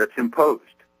curtain that's imposed.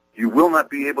 You will not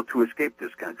be able to escape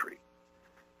this country.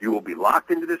 You will be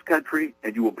locked into this country,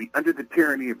 and you will be under the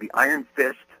tyranny of the iron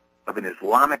fist of an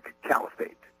Islamic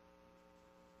caliphate.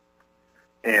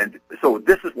 And so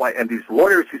this is why, and these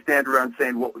lawyers who stand around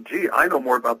saying, well, gee, I know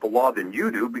more about the law than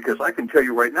you do, because I can tell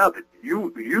you right now that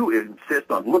you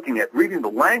insist on looking at reading the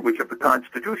language of the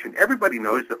Constitution. Everybody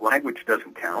knows that language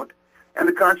doesn't count, and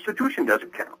the Constitution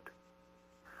doesn't count.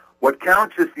 What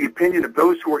counts is the opinion of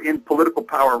those who are in political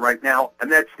power right now,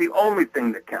 and that's the only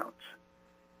thing that counts.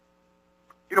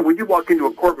 When you walk into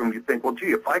a courtroom, you think, well,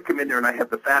 gee, if I come in there and I have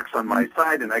the facts on my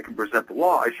side and I can present the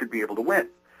law, I should be able to win.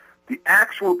 The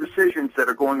actual decisions that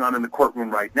are going on in the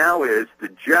courtroom right now is the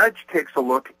judge takes a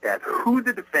look at who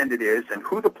the defendant is and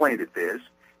who the plaintiff is.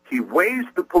 He weighs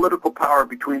the political power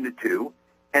between the two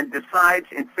and decides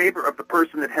in favor of the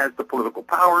person that has the political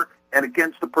power and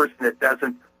against the person that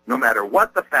doesn't, no matter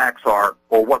what the facts are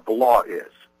or what the law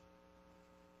is.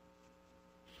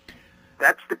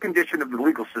 That's the condition of the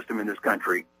legal system in this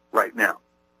country right now.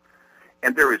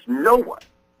 And there is no one.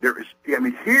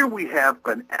 Here we have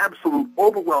an absolute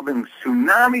overwhelming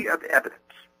tsunami of evidence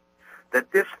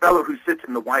that this fellow who sits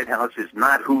in the White House is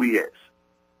not who he is.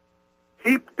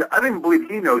 I don't even believe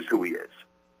he knows who he is.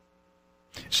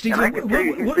 Stephen, and I can tell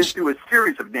you he's been through a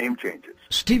series of name changes.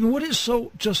 Stephen, what is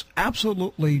so just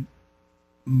absolutely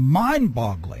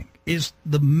mind-boggling is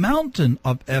the mountain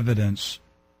of evidence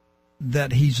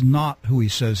that he's not who he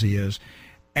says he is,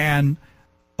 and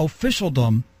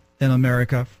officialdom in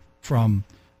America from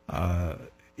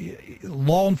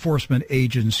law enforcement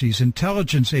agencies,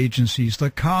 intelligence agencies, the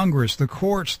Congress, the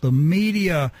courts, the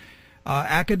media,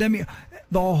 academia,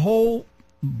 the whole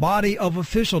body of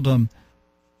officialdom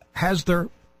has their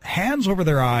hands over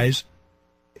their eyes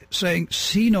saying,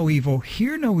 see no evil,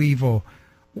 hear no evil.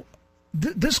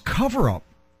 This cover-up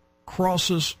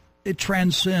it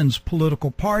transcends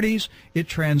political parties, it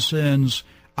transcends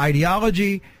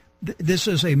ideology, This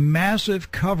is a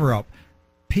massive cover-up.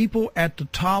 People at the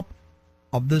top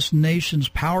of this nation's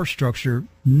power structure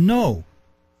know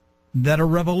that a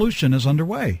revolution is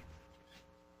underway.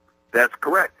 That's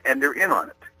correct, and they're in on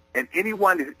it. And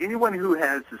anyone who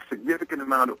has a significant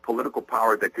amount of political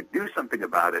power that could do something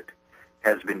about it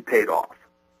has been paid off.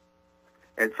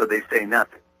 And so they say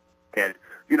nothing. And,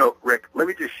 Rick, let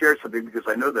me just share something because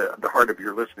I know the heart of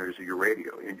your listeners of your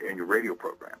radio and your radio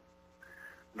program.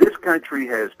 This country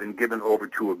has been given over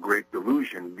to a great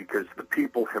delusion because the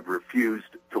people have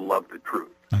refused to love the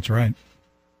truth. That's right.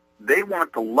 They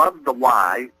want to love the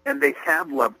lie, and they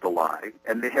have loved the lie,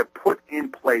 and they have put in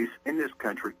place in this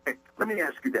country. Hey, let me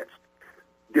ask you this.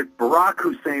 Did Barack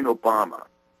Hussein Obama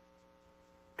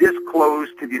disclose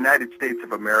to the United States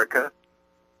of America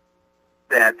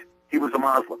that he was a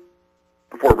Muslim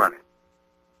before running?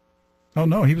 Oh,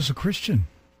 no, he was a Christian.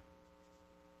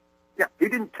 Yeah, he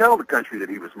didn't tell the country that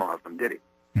he was Muslim, did he?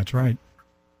 That's right.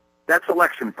 That's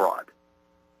election fraud.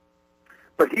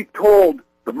 But he told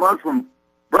the Muslim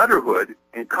Brotherhood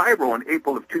in Cairo in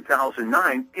April of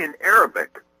 2009 in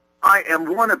Arabic, I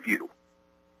am one of you.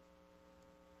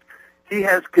 He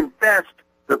has confessed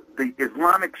the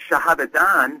Islamic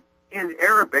Shahadadan in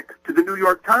Arabic to the New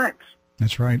York Times.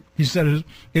 That's right. He said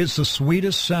it's the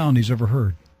sweetest sound he's ever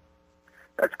heard.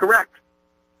 That's correct.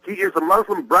 He is a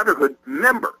Muslim Brotherhood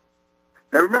member.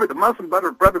 Now remember, the Muslim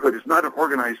Brotherhood is not an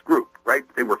organized group, right?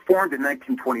 They were formed in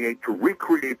 1928 to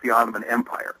recreate the Ottoman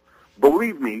Empire.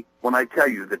 Believe me when I tell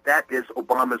you that is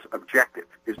Obama's objective,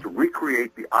 is to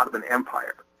recreate the Ottoman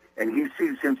Empire. And he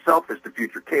sees himself as the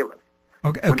future caliph.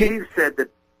 Okay. When he said that...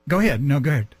 Go ahead. No,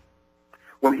 go ahead.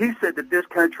 When he said that this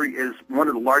country is one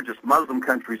of the largest Muslim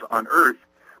countries on earth,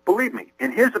 believe me,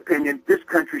 in his opinion, this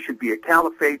country should be a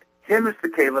caliphate, him as the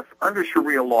caliph, under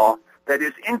Sharia law, that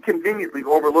is inconveniently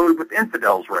overloaded with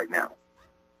infidels right now.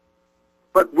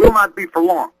 But will not be for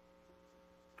long.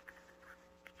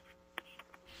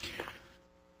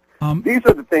 These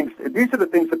are the things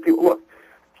that people look.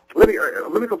 Let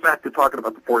me go back to talking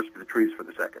about the forest for the trees for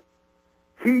a second.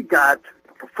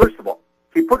 First of all,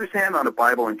 he put his hand on a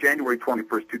Bible on January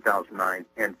 21st, 2009,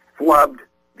 and flubbed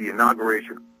the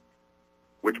inauguration,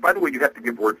 which, by the way, you have to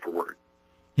give word for word.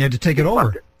 He had to take it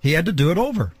over. He had to do it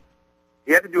over.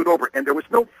 He had to do it over, and there was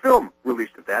no film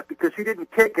released of that because he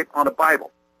didn't take it on a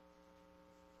Bible.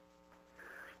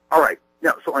 All right.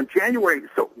 Now, so on January,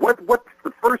 what's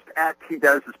the first act he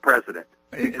does as president?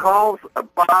 He calls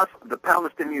Abbas the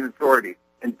Palestinian Authority,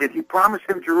 and did he promise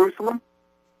him Jerusalem?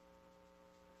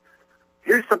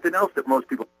 Here's something else that most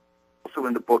people also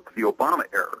in the book, The Obama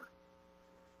Error,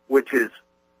 which is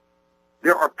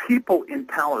there are people in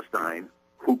Palestine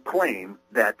who claim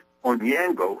that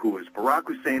Onyango, who is Barack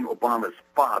Hussein Obama's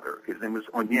father, his name was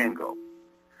Onyango,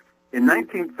 in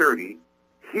 1930,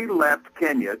 he left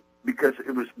Kenya because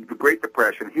it was the Great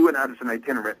Depression. He went out as an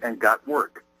itinerant and got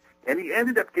work. And he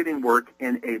ended up getting work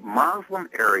in a Muslim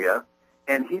area,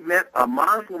 and he met a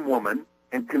Muslim woman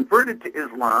and converted to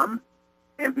Islam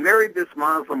and married this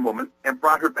Muslim woman and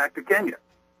brought her back to Kenya.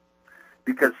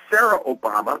 Because Sarah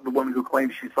Obama, the woman who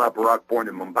claims she saw Barack born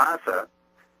in Mombasa,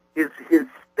 is his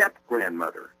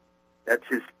step-grandmother. That's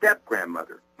his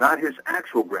step-grandmother, not his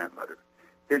actual grandmother.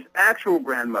 His actual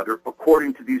grandmother,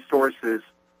 according to these sources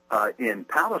in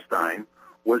Palestine,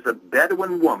 was a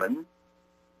Bedouin woman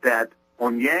that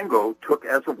Onyango took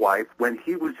as a wife when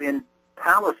he was in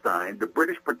Palestine, the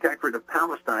British Protectorate of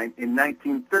Palestine, in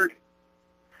 1930.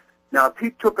 Now, if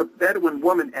he took a Bedouin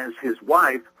woman as his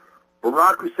wife,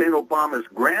 Barack Hussein Obama's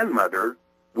grandmother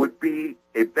would be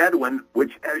a Bedouin,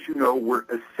 which, as you know, were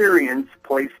Assyrians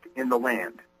placed in the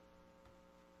land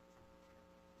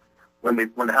when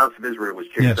the House of Israel was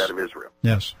chased out of Israel.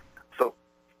 Yes. So,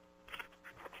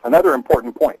 another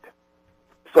important point.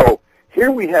 So,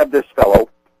 here we have this fellow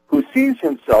who sees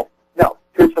himself. Now,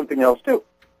 here's something else, too.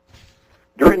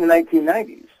 During the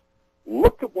 1990s,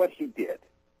 look at what he did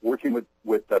working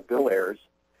with Bill Ayers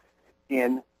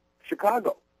in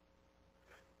Chicago.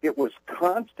 It was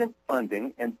constant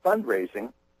funding and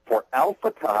fundraising for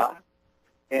Al-Fatah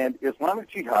and Islamic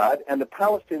Jihad and the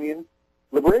Palestinian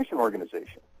Liberation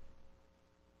Organization.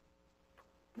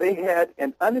 They had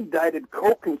an unindicted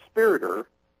co-conspirator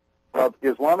of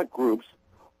Islamic groups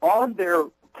on their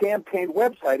campaign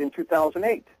website in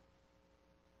 2008.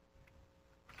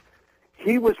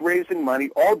 He was raising money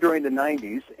all during the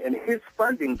 90s, and his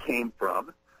funding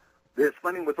this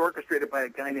funding was orchestrated by a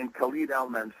guy named Khalid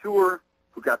al-Mansour,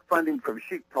 who got funding from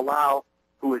Sheikh Talal,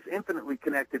 who is infinitely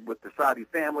connected with the Saudi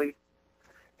family.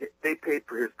 They paid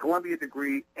for his Columbia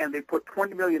degree, and they put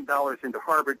 $20 million into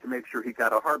Harvard to make sure he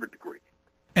got a Harvard degree.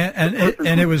 And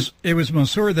it was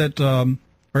Mansour that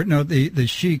Or no, the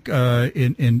sheik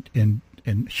in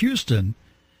Houston,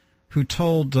 who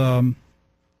told the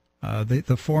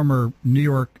former New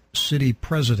York City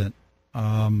president,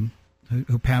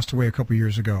 who passed away a couple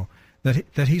years ago,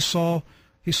 that he saw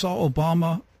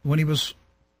Obama when he was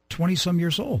 20-some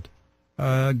years old,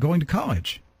 going to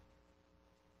college.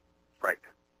 Right.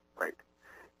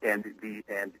 And the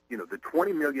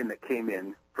 $20 million that came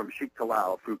in from Sheikh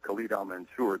Talal through Khalid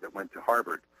al-Mansour that went to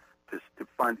Harvard to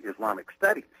fund Islamic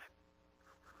studies.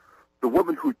 The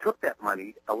woman who took that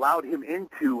money allowed him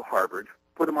into Harvard,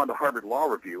 put him on the Harvard Law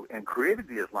Review, and created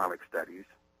the Islamic studies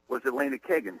was Elena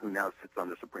Kagan, who now sits on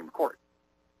the Supreme Court.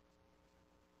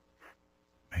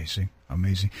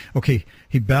 Amazing. Okay,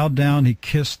 he bowed down. He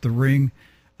kissed the ring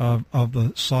of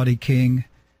the Saudi king.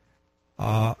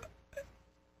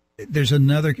 There's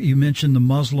another. You mentioned the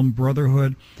Muslim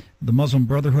Brotherhood. The Muslim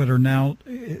Brotherhood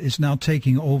is now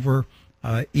taking over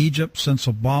Egypt since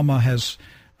Obama has.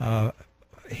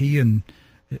 He and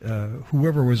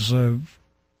whoever was,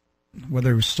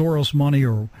 whether it was Soros money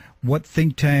or what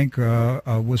think tank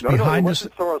was behind this. No, it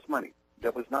wasn't Soros money.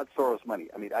 That was not Soros money.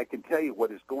 I mean, I can tell you what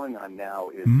is going on now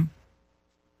is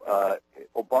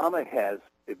Obama has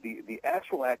the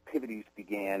actual activities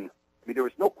began. I mean, there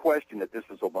was no question that this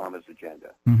was Obama's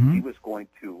agenda. Mm-hmm. He was going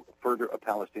to further a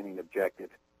Palestinian objective.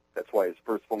 That's why his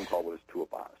first phone call was to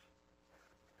Abbas.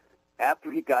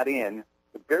 After he got in,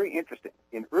 very interesting,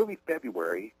 in early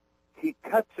February, he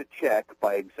cuts a check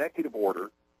by executive order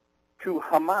to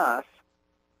Hamas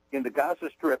in the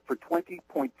Gaza Strip for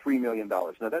 $20.3 million.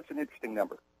 Now, that's an interesting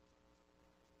number.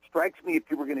 Strikes me if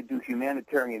you were going to do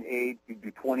humanitarian aid, you'd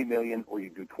do $20 million or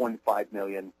you'd do $25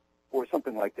 million or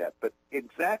something like that. But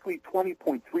exactly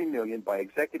 $20.3 million by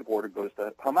executive order goes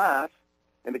to Hamas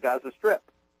in the Gaza Strip.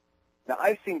 Now,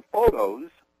 I've seen photos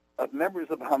of members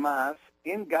of Hamas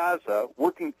in Gaza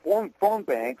working phone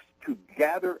banks to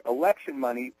gather election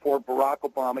money for Barack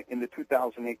Obama in the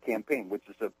 2008 campaign, which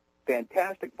is a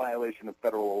fantastic violation of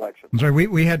federal elections. I'm sorry,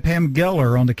 we had Pam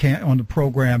Geller on the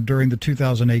program during the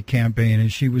 2008 campaign,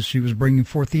 and she was bringing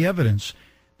forth the evidence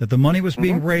that the money was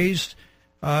being raised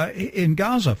in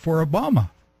Gaza for Obama.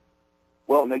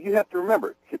 Well, now you have to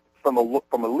remember, from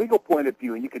a legal point of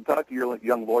view, and you can talk to your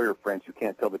young lawyer friends who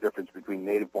can't tell the difference between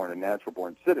native-born and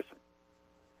natural-born citizen.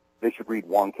 They should read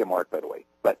Wong Kim Ark, by the way.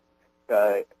 But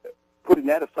putting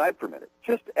that aside for a minute,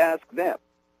 just ask them,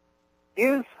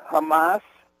 is Hamas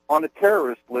on a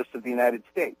terrorist list of the United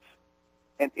States?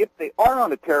 And if they are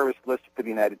on a terrorist list for the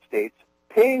United States,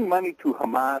 paying money to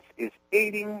Hamas is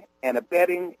aiding and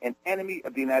abetting an enemy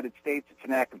of the United States. It's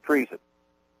an act of treason.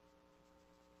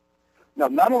 Now,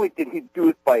 not only did he do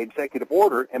it by executive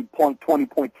order and plunk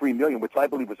 $20.3 million, which I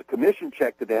believe was a commission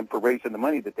check to them for raising the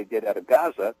money that they did out of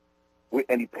Gaza,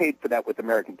 and he paid for that with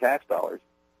American tax dollars,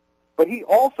 but he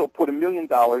also put $1 million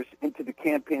into the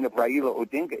campaign of Raila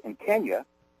Odinga in Kenya.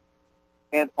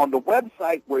 And on the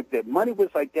website where the money was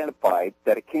identified,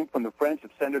 that it came from the friends of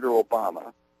Senator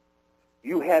Obama,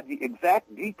 you had the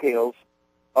exact details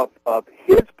of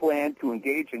his plan to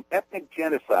engage in ethnic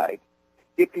genocide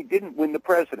if he didn't win the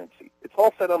presidency. It's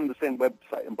all set on the same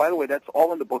website. And by the way, that's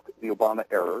all in the book, The Obama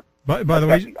Error. By the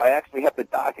way, I actually have the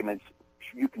documents.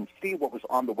 You can see what was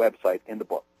on the website in the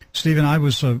book. Stephen, I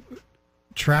was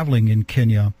traveling in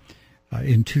Kenya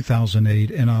in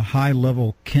 2008, and a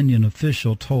high-level Kenyan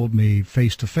official told me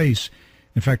face-to-face.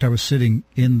 In fact, I was sitting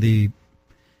in the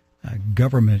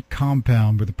government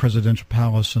compound where the presidential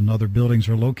palace and other buildings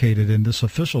are located, and this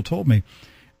official told me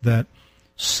that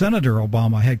Senator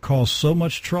Obama had caused so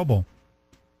much trouble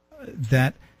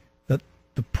that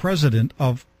the president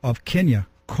of Kenya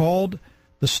called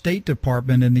the State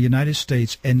Department in the United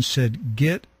States and said,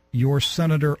 "Get your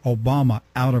Senator Obama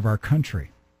out of our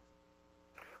country."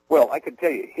 Well, I can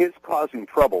tell you, his causing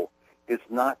trouble is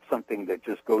not something that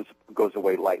just goes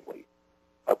away lightly.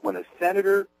 When a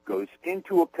senator goes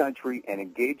into a country and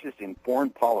engages in foreign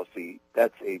policy,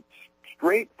 that's a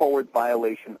straightforward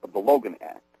violation of the Logan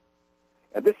Act.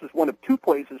 And this is one of two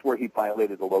places where he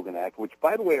violated the Logan Act, which,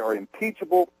 by the way, are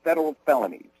impeachable federal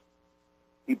felonies.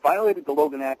 He violated the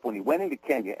Logan Act when he went into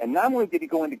Kenya, and not only did he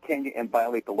go into Kenya and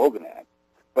violate the Logan Act,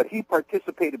 but he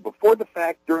participated before the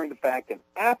fact, during the fact, and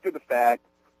after the fact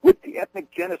with the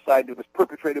ethnic genocide that was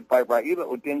perpetrated by Raila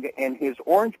Odinga and his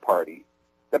Orange Party,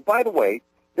 that, by the way,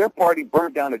 their party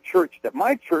burned down a church that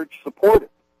my church supported.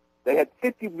 They had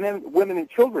 50 women and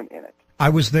children in it. I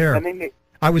was there. And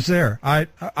I was there.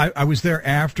 I was there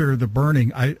after the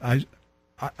burning.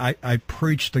 I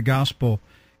preached the gospel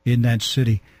in that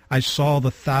city. I saw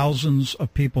the thousands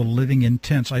of people living in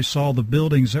tents. I saw the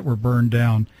buildings that were burned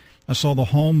down. I saw the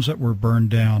homes that were burned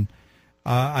down.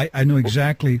 I know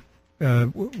exactly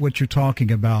what you're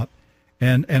talking about,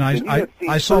 and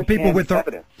I saw people with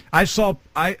their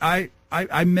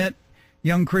I met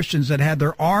young Christians that had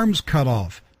their arms cut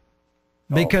off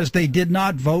because they did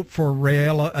not vote for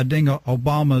Raila Odinga,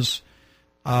 Obama's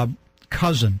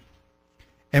cousin.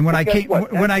 And when I came,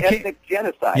 ethnic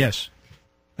genocide. Yes,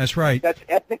 that's right. That's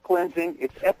ethnic cleansing.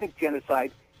 It's ethnic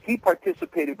genocide. He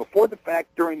participated before the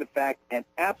fact, during the fact, and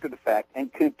after the fact,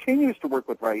 and continues to work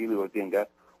with Raila Odinga,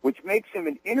 which makes him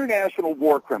an international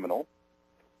war criminal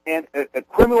and a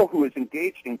criminal who is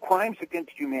engaged in crimes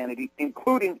against humanity,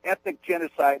 including ethnic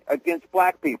genocide against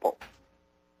black people.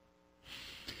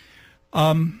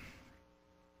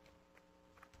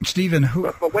 Stephen,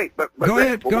 but wait, go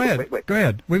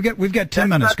ahead. We've got 10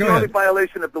 minutes. Go ahead. That's not the only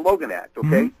violation of the Logan Act, okay?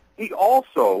 Mm-hmm. He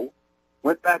also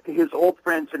went back to his old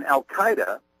friends in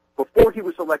Al-Qaeda before he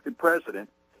was elected president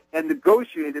and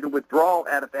negotiated a withdrawal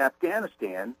out of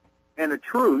Afghanistan and a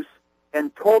truce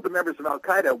and told the members of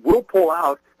Al-Qaeda, we'll pull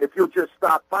out if you'll just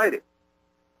stop fighting.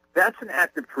 That's an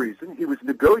act of treason. He was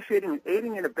negotiating and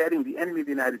aiding and abetting the enemy of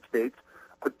the United States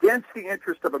against the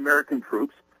interest of American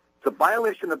troops. It's a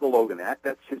violation of the Logan Act.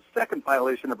 That's his second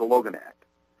violation of the Logan Act.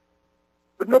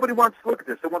 But nobody wants to look at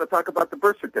this. They want to talk about the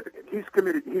birth certificate. He's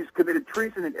committed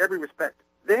treason in every respect.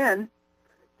 Then,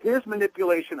 his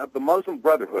manipulation of the Muslim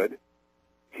Brotherhood,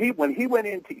 when he went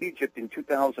into Egypt in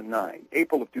 2009,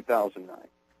 April of 2009,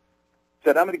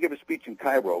 said, I'm going to give a speech in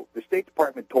Cairo. The State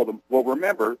Department told him, well,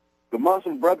 remember, the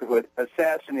Muslim Brotherhood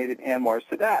assassinated Anwar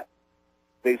Sadat.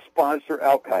 They sponsor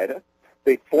Al-Qaeda.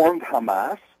 They formed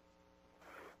Hamas.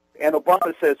 And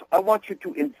Obama says, I want you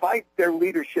to invite their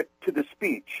leadership to the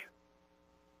speech.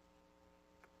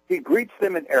 He greets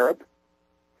them in Arab.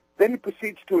 Then he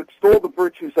proceeds to extol the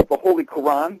virtues of the Holy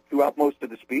Quran throughout most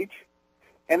of the speech.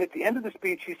 And at the end of the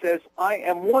speech, he says, I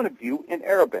am one of you in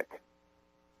Arabic.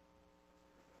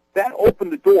 That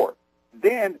opened the door.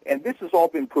 Then, and this has all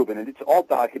been proven, and it's all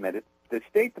documented, the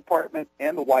State Department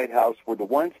and the White House were the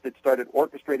ones that started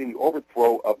orchestrating the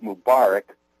overthrow of Mubarak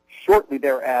shortly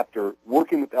thereafter,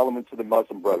 working with elements of the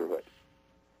Muslim Brotherhood.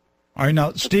 All right,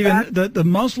 now, Stephen, the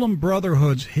Muslim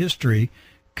Brotherhood's history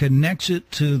connects it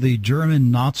to the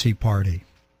German Nazi Party.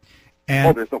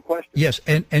 And, there's no question. Yes,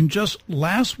 and just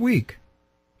last week,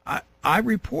 I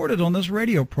reported on this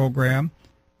radio program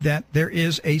that there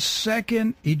is a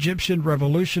second Egyptian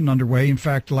revolution underway. In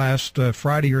fact, last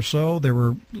Friday or so, there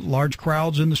were large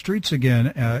crowds in the streets again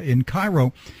in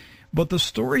Cairo. But the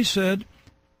story said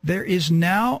there is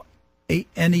now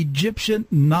an Egyptian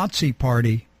Nazi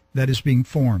party that is being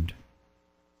formed.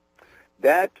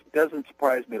 That doesn't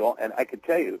surprise me at all. And I can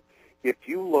tell you, if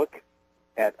you look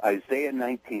at Isaiah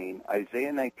 19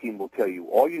 will tell you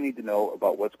all you need to know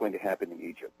about what's going to happen in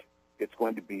Egypt. It's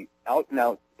going to be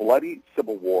out-and-out bloody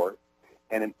civil war,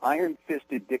 and an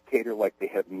iron-fisted dictator like they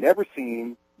have never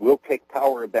seen will take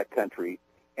power of that country,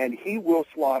 and he will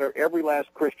slaughter every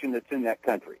last Christian that's in that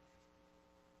country.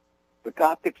 The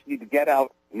Coptics need to get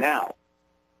out now.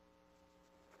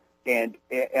 And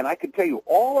I can tell you,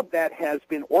 all of that has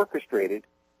been orchestrated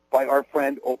by our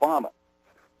friend Obama.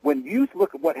 When you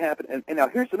look at what happened, and now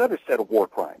here's another set of war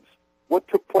crimes. What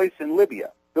took place in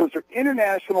Libya? Those are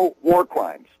international war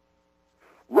crimes.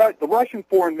 The Russian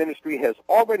Foreign Ministry has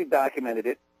already documented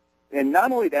it, and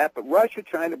not only that, but Russia,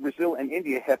 China, Brazil, and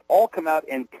India have all come out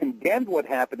and condemned what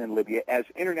happened in Libya as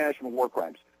international war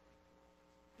crimes.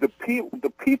 The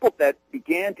people that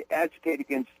began to agitate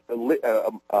against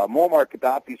Muammar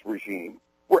Gaddafi's regime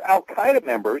were Al-Qaeda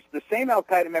members, the same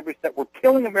Al-Qaeda members that were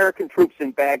killing American troops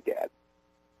in Baghdad.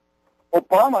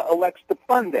 Obama elects to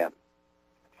fund them.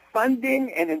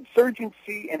 Funding an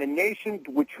insurgency in a nation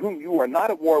whom you are not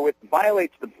at war with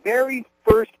violates the very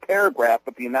first paragraph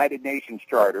of the United Nations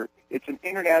Charter. It's an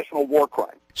international war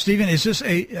crime. Stephen, is this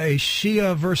a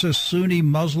Shia versus Sunni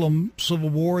Muslim civil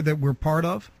war that we're part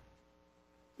of?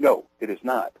 No, it is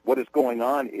not. What is going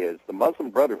on is the Muslim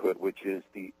Brotherhood, which is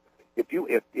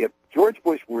if George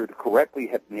Bush were to correctly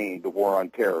have named the war on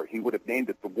terror, he would have named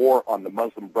it the war on the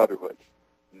Muslim Brotherhood.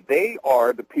 They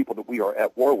are the people that we are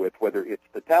at war with, whether it's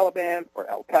the Taliban or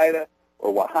Al-Qaeda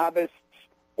or Wahhabists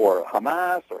or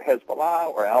Hamas or Hezbollah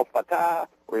or Al-Fatah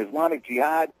or Islamic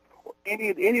Jihad or any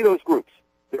of those groups.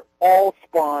 They're all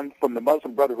spawned from the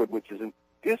Muslim Brotherhood, which is a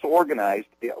disorganized,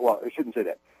 well, I shouldn't say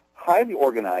that, highly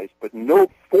organized, but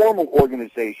no formal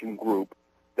organization group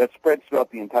that spreads throughout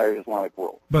the entire Islamic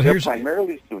world. But they're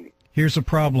primarily Sunni. Here's the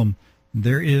problem.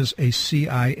 There is a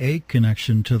CIA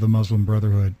connection to the Muslim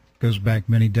Brotherhood. Goes back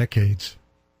many decades.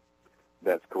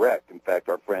 That's correct. In fact,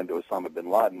 our friend Osama bin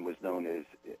Laden was known as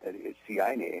his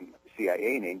CIA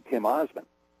name Tim Osman.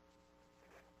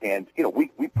 And,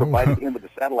 we provided him with a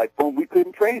satellite phone we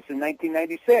couldn't trace in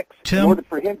 1996 in Tim- order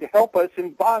for him to help us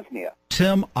in Bosnia.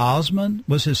 Tim Osman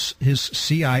was his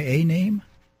CIA name?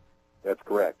 That's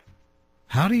correct.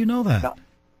 How do you know that? Now,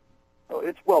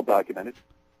 it's well documented.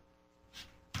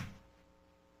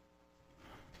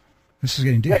 This is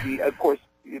getting deep. Yeah, of course,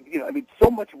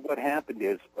 so much of what happened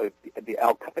is the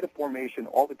Al-Qaeda formation,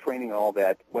 all the training and all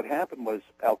that, what happened was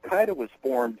Al-Qaeda was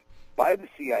formed by the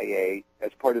CIA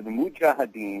as part of the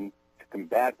Mujahideen to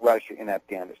combat Russia in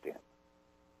Afghanistan.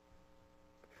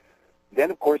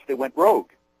 Then, of course, they went rogue.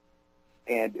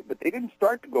 But they didn't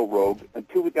start to go rogue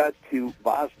until we got to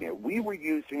Bosnia. We were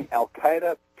using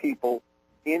Al-Qaeda people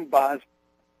in Bosnia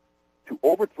to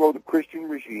overthrow the Christian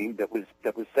regime that was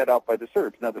set out by the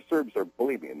Serbs. Now, the Serbs are,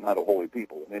 believe me, not a holy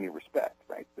people in any respect,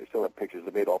 right? They still have pictures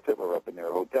of Adolf Hitler up in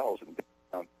their hotels in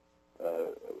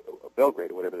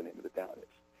Belgrade or whatever the name of the town is.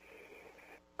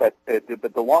 But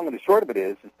the long and the short of it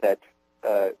is that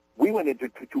we went into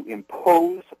to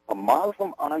impose a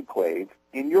Muslim enclave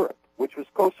in Europe, which was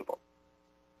Kosovo.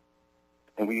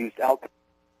 And we used Al-Qaeda to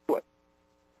do it.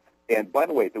 And by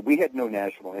the way, we had no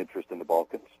national interest in the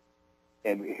Balkans.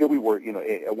 And here we were,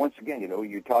 once again,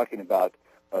 you're talking about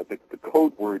the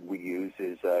code word we use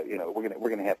is, we're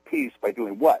going to have peace by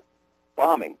doing what?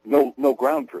 Bombing, no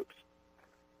ground troops.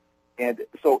 And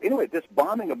so anyway, this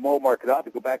bombing of Muammar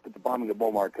Gaddafi, go back to the bombing of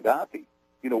Muammar Gaddafi,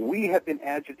 we have been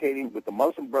agitating with the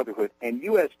Muslim Brotherhood, and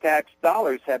U.S. tax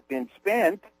dollars have been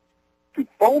spent to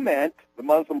foment the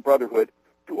Muslim Brotherhood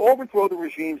to overthrow the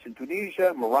regimes in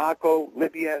Tunisia, Morocco,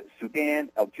 Libya,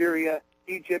 Sudan, Algeria,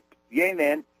 Egypt,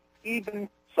 Yemen, even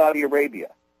Saudi Arabia.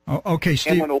 Oh, okay,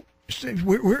 Steve. Steve,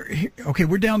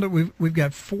 we're down to we've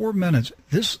got 4 minutes.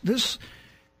 This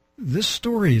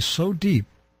story is so deep.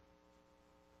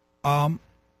 There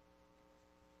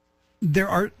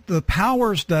are the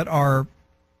powers that are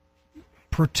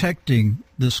protecting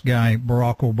this guy,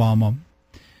 Barack Obama.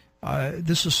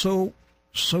 This is so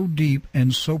deep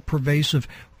and so pervasive.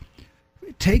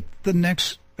 Take the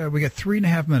next. We got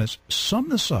 3.5 minutes. Sum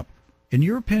this up, in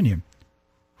your opinion.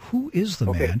 Who is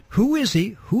the man? Who is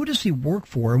he? Who does he work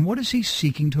for? And what is he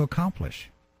seeking to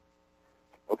accomplish?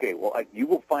 Okay, well, you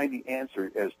will find the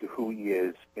answer as to who he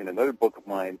is in another book of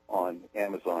mine on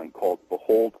Amazon called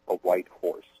Behold a White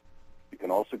Horse. You can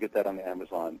also get that on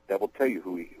Amazon. That will tell you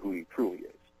who he truly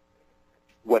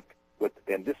is.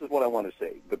 And this is what I want to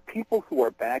say. The people who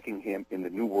are backing him in the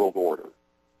New World Order,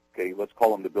 okay, let's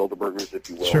call them the Bilderbergers, if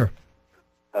you will. Sure.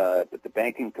 The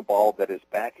banking cabal that is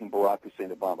backing Barack Hussein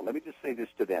Obama. Let me just say this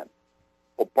to them.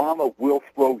 Obama will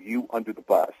throw you under the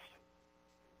bus.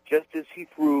 Just as he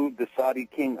threw the Saudi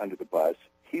king under the bus,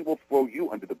 he will throw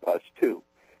you under the bus too,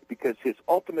 because his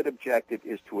ultimate objective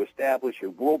is to establish a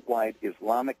worldwide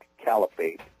Islamic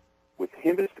caliphate with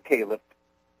him as the caliph,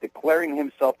 declaring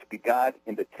himself to be God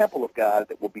in the temple of God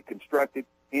that will be constructed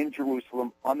in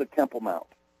Jerusalem on the Temple Mount.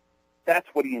 That's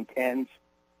what he intends.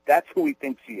 That's who he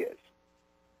thinks he is.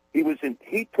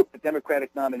 He took the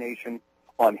Democratic nomination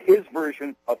on his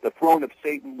version of the throne of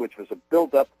Satan, which was a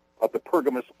buildup of the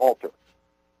Pergamus altar.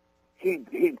 He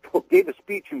gave a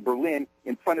speech in Berlin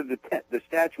in front of the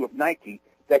statue of Nike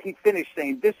that he finished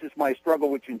saying, "This is my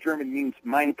struggle," which in German means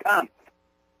Mein Kampf.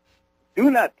 Do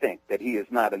not think that he is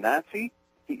not a Nazi.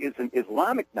 He is an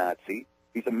Islamic Nazi.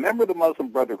 He's a member of the Muslim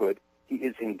Brotherhood. He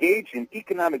is engaged in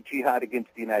economic jihad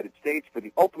against the United States for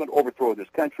the ultimate overthrow of this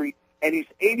country, and he's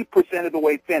 80% of the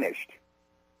way finished.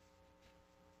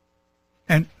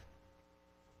 And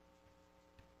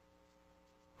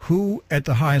who at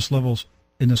the highest levels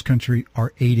in this country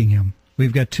are aiding him?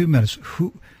 We've got 2 minutes.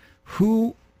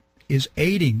 Who is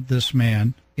aiding this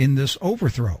man in this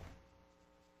overthrow?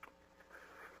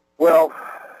 Well,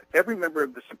 every member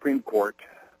of the Supreme Court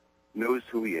knows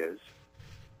who he is.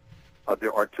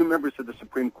 There are 2 members of the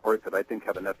Supreme Court that I think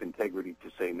have enough integrity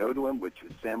to say no to him, which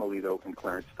is Sam Alito and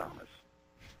Clarence Thomas.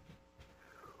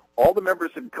 All the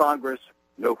members of Congress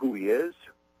know who he is.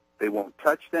 They won't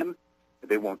touch them.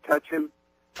 They won't touch him,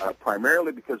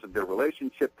 primarily because of their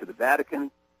relationship to the Vatican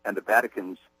and the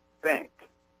Vatican's bank,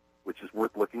 which is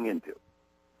worth looking into.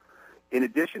 In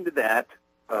addition to that,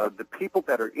 the people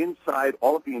that are inside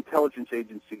all of the intelligence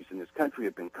agencies in this country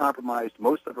have been compromised.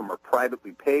 Most of them are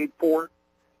privately paid for,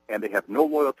 and they have no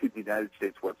loyalty to the United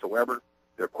States whatsoever.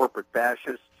 They're corporate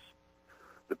fascists.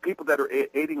 The people that are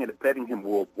aiding and abetting him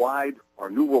worldwide are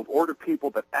New World Order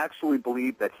people that actually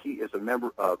believe that he is a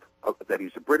member that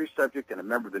he's a British subject and a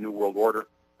member of the New World Order.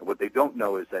 And what they don't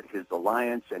know is that his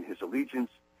alliance and his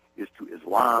allegiance is to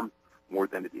Islam more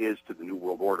than it is to the New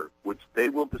World Order, which they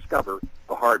will discover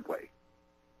the hard way.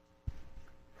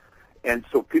 And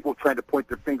so people trying to point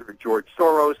their finger at George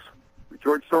Soros,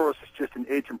 George Soros is just an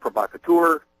agent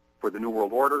provocateur for the New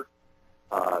World Order.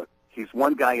 He's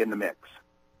one guy in the mix.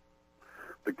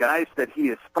 The guys that he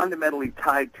is fundamentally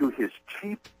tied to, his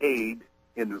chief aide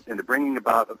in the bringing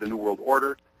about of the New World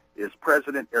Order, is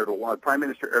President Erdogan, Prime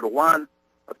Minister Erdogan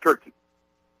of Turkey.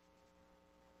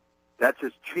 That's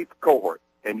his chief cohort.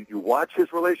 And you watch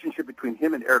his relationship between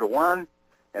him and Erdogan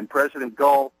and President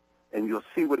Gül, and you'll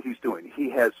see what he's doing. He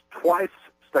has twice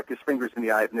stuck his fingers in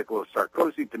the eye of Nicolas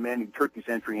Sarkozy, demanding Turkey's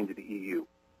entry into the EU.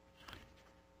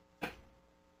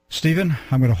 Stephen,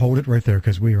 I'm going to hold it right there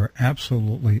because we are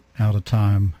absolutely out of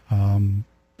time. An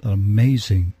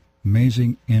amazing,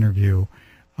 amazing interview.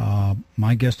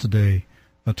 My guest today,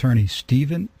 attorney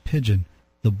Stephen Pidgeon.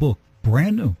 The book,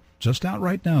 brand new, just out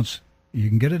right now. You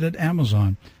can get it at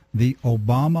Amazon. The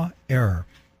Obama Era.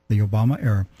 The Obama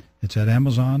Era. It's at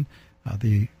Amazon.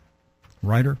 The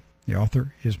writer, the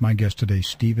author, is my guest today,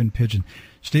 Stephen Pidgeon.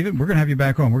 Stephen, we're going to have you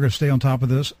back on. We're going to stay on top of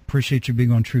this. Appreciate you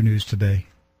being on True News today.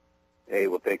 Hey,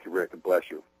 well, thank you, Rick, and bless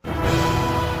you.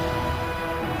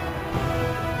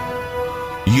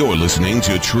 You're listening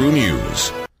to True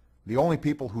News. The only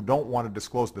people who don't want to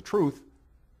disclose the truth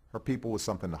are people with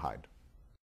something to hide.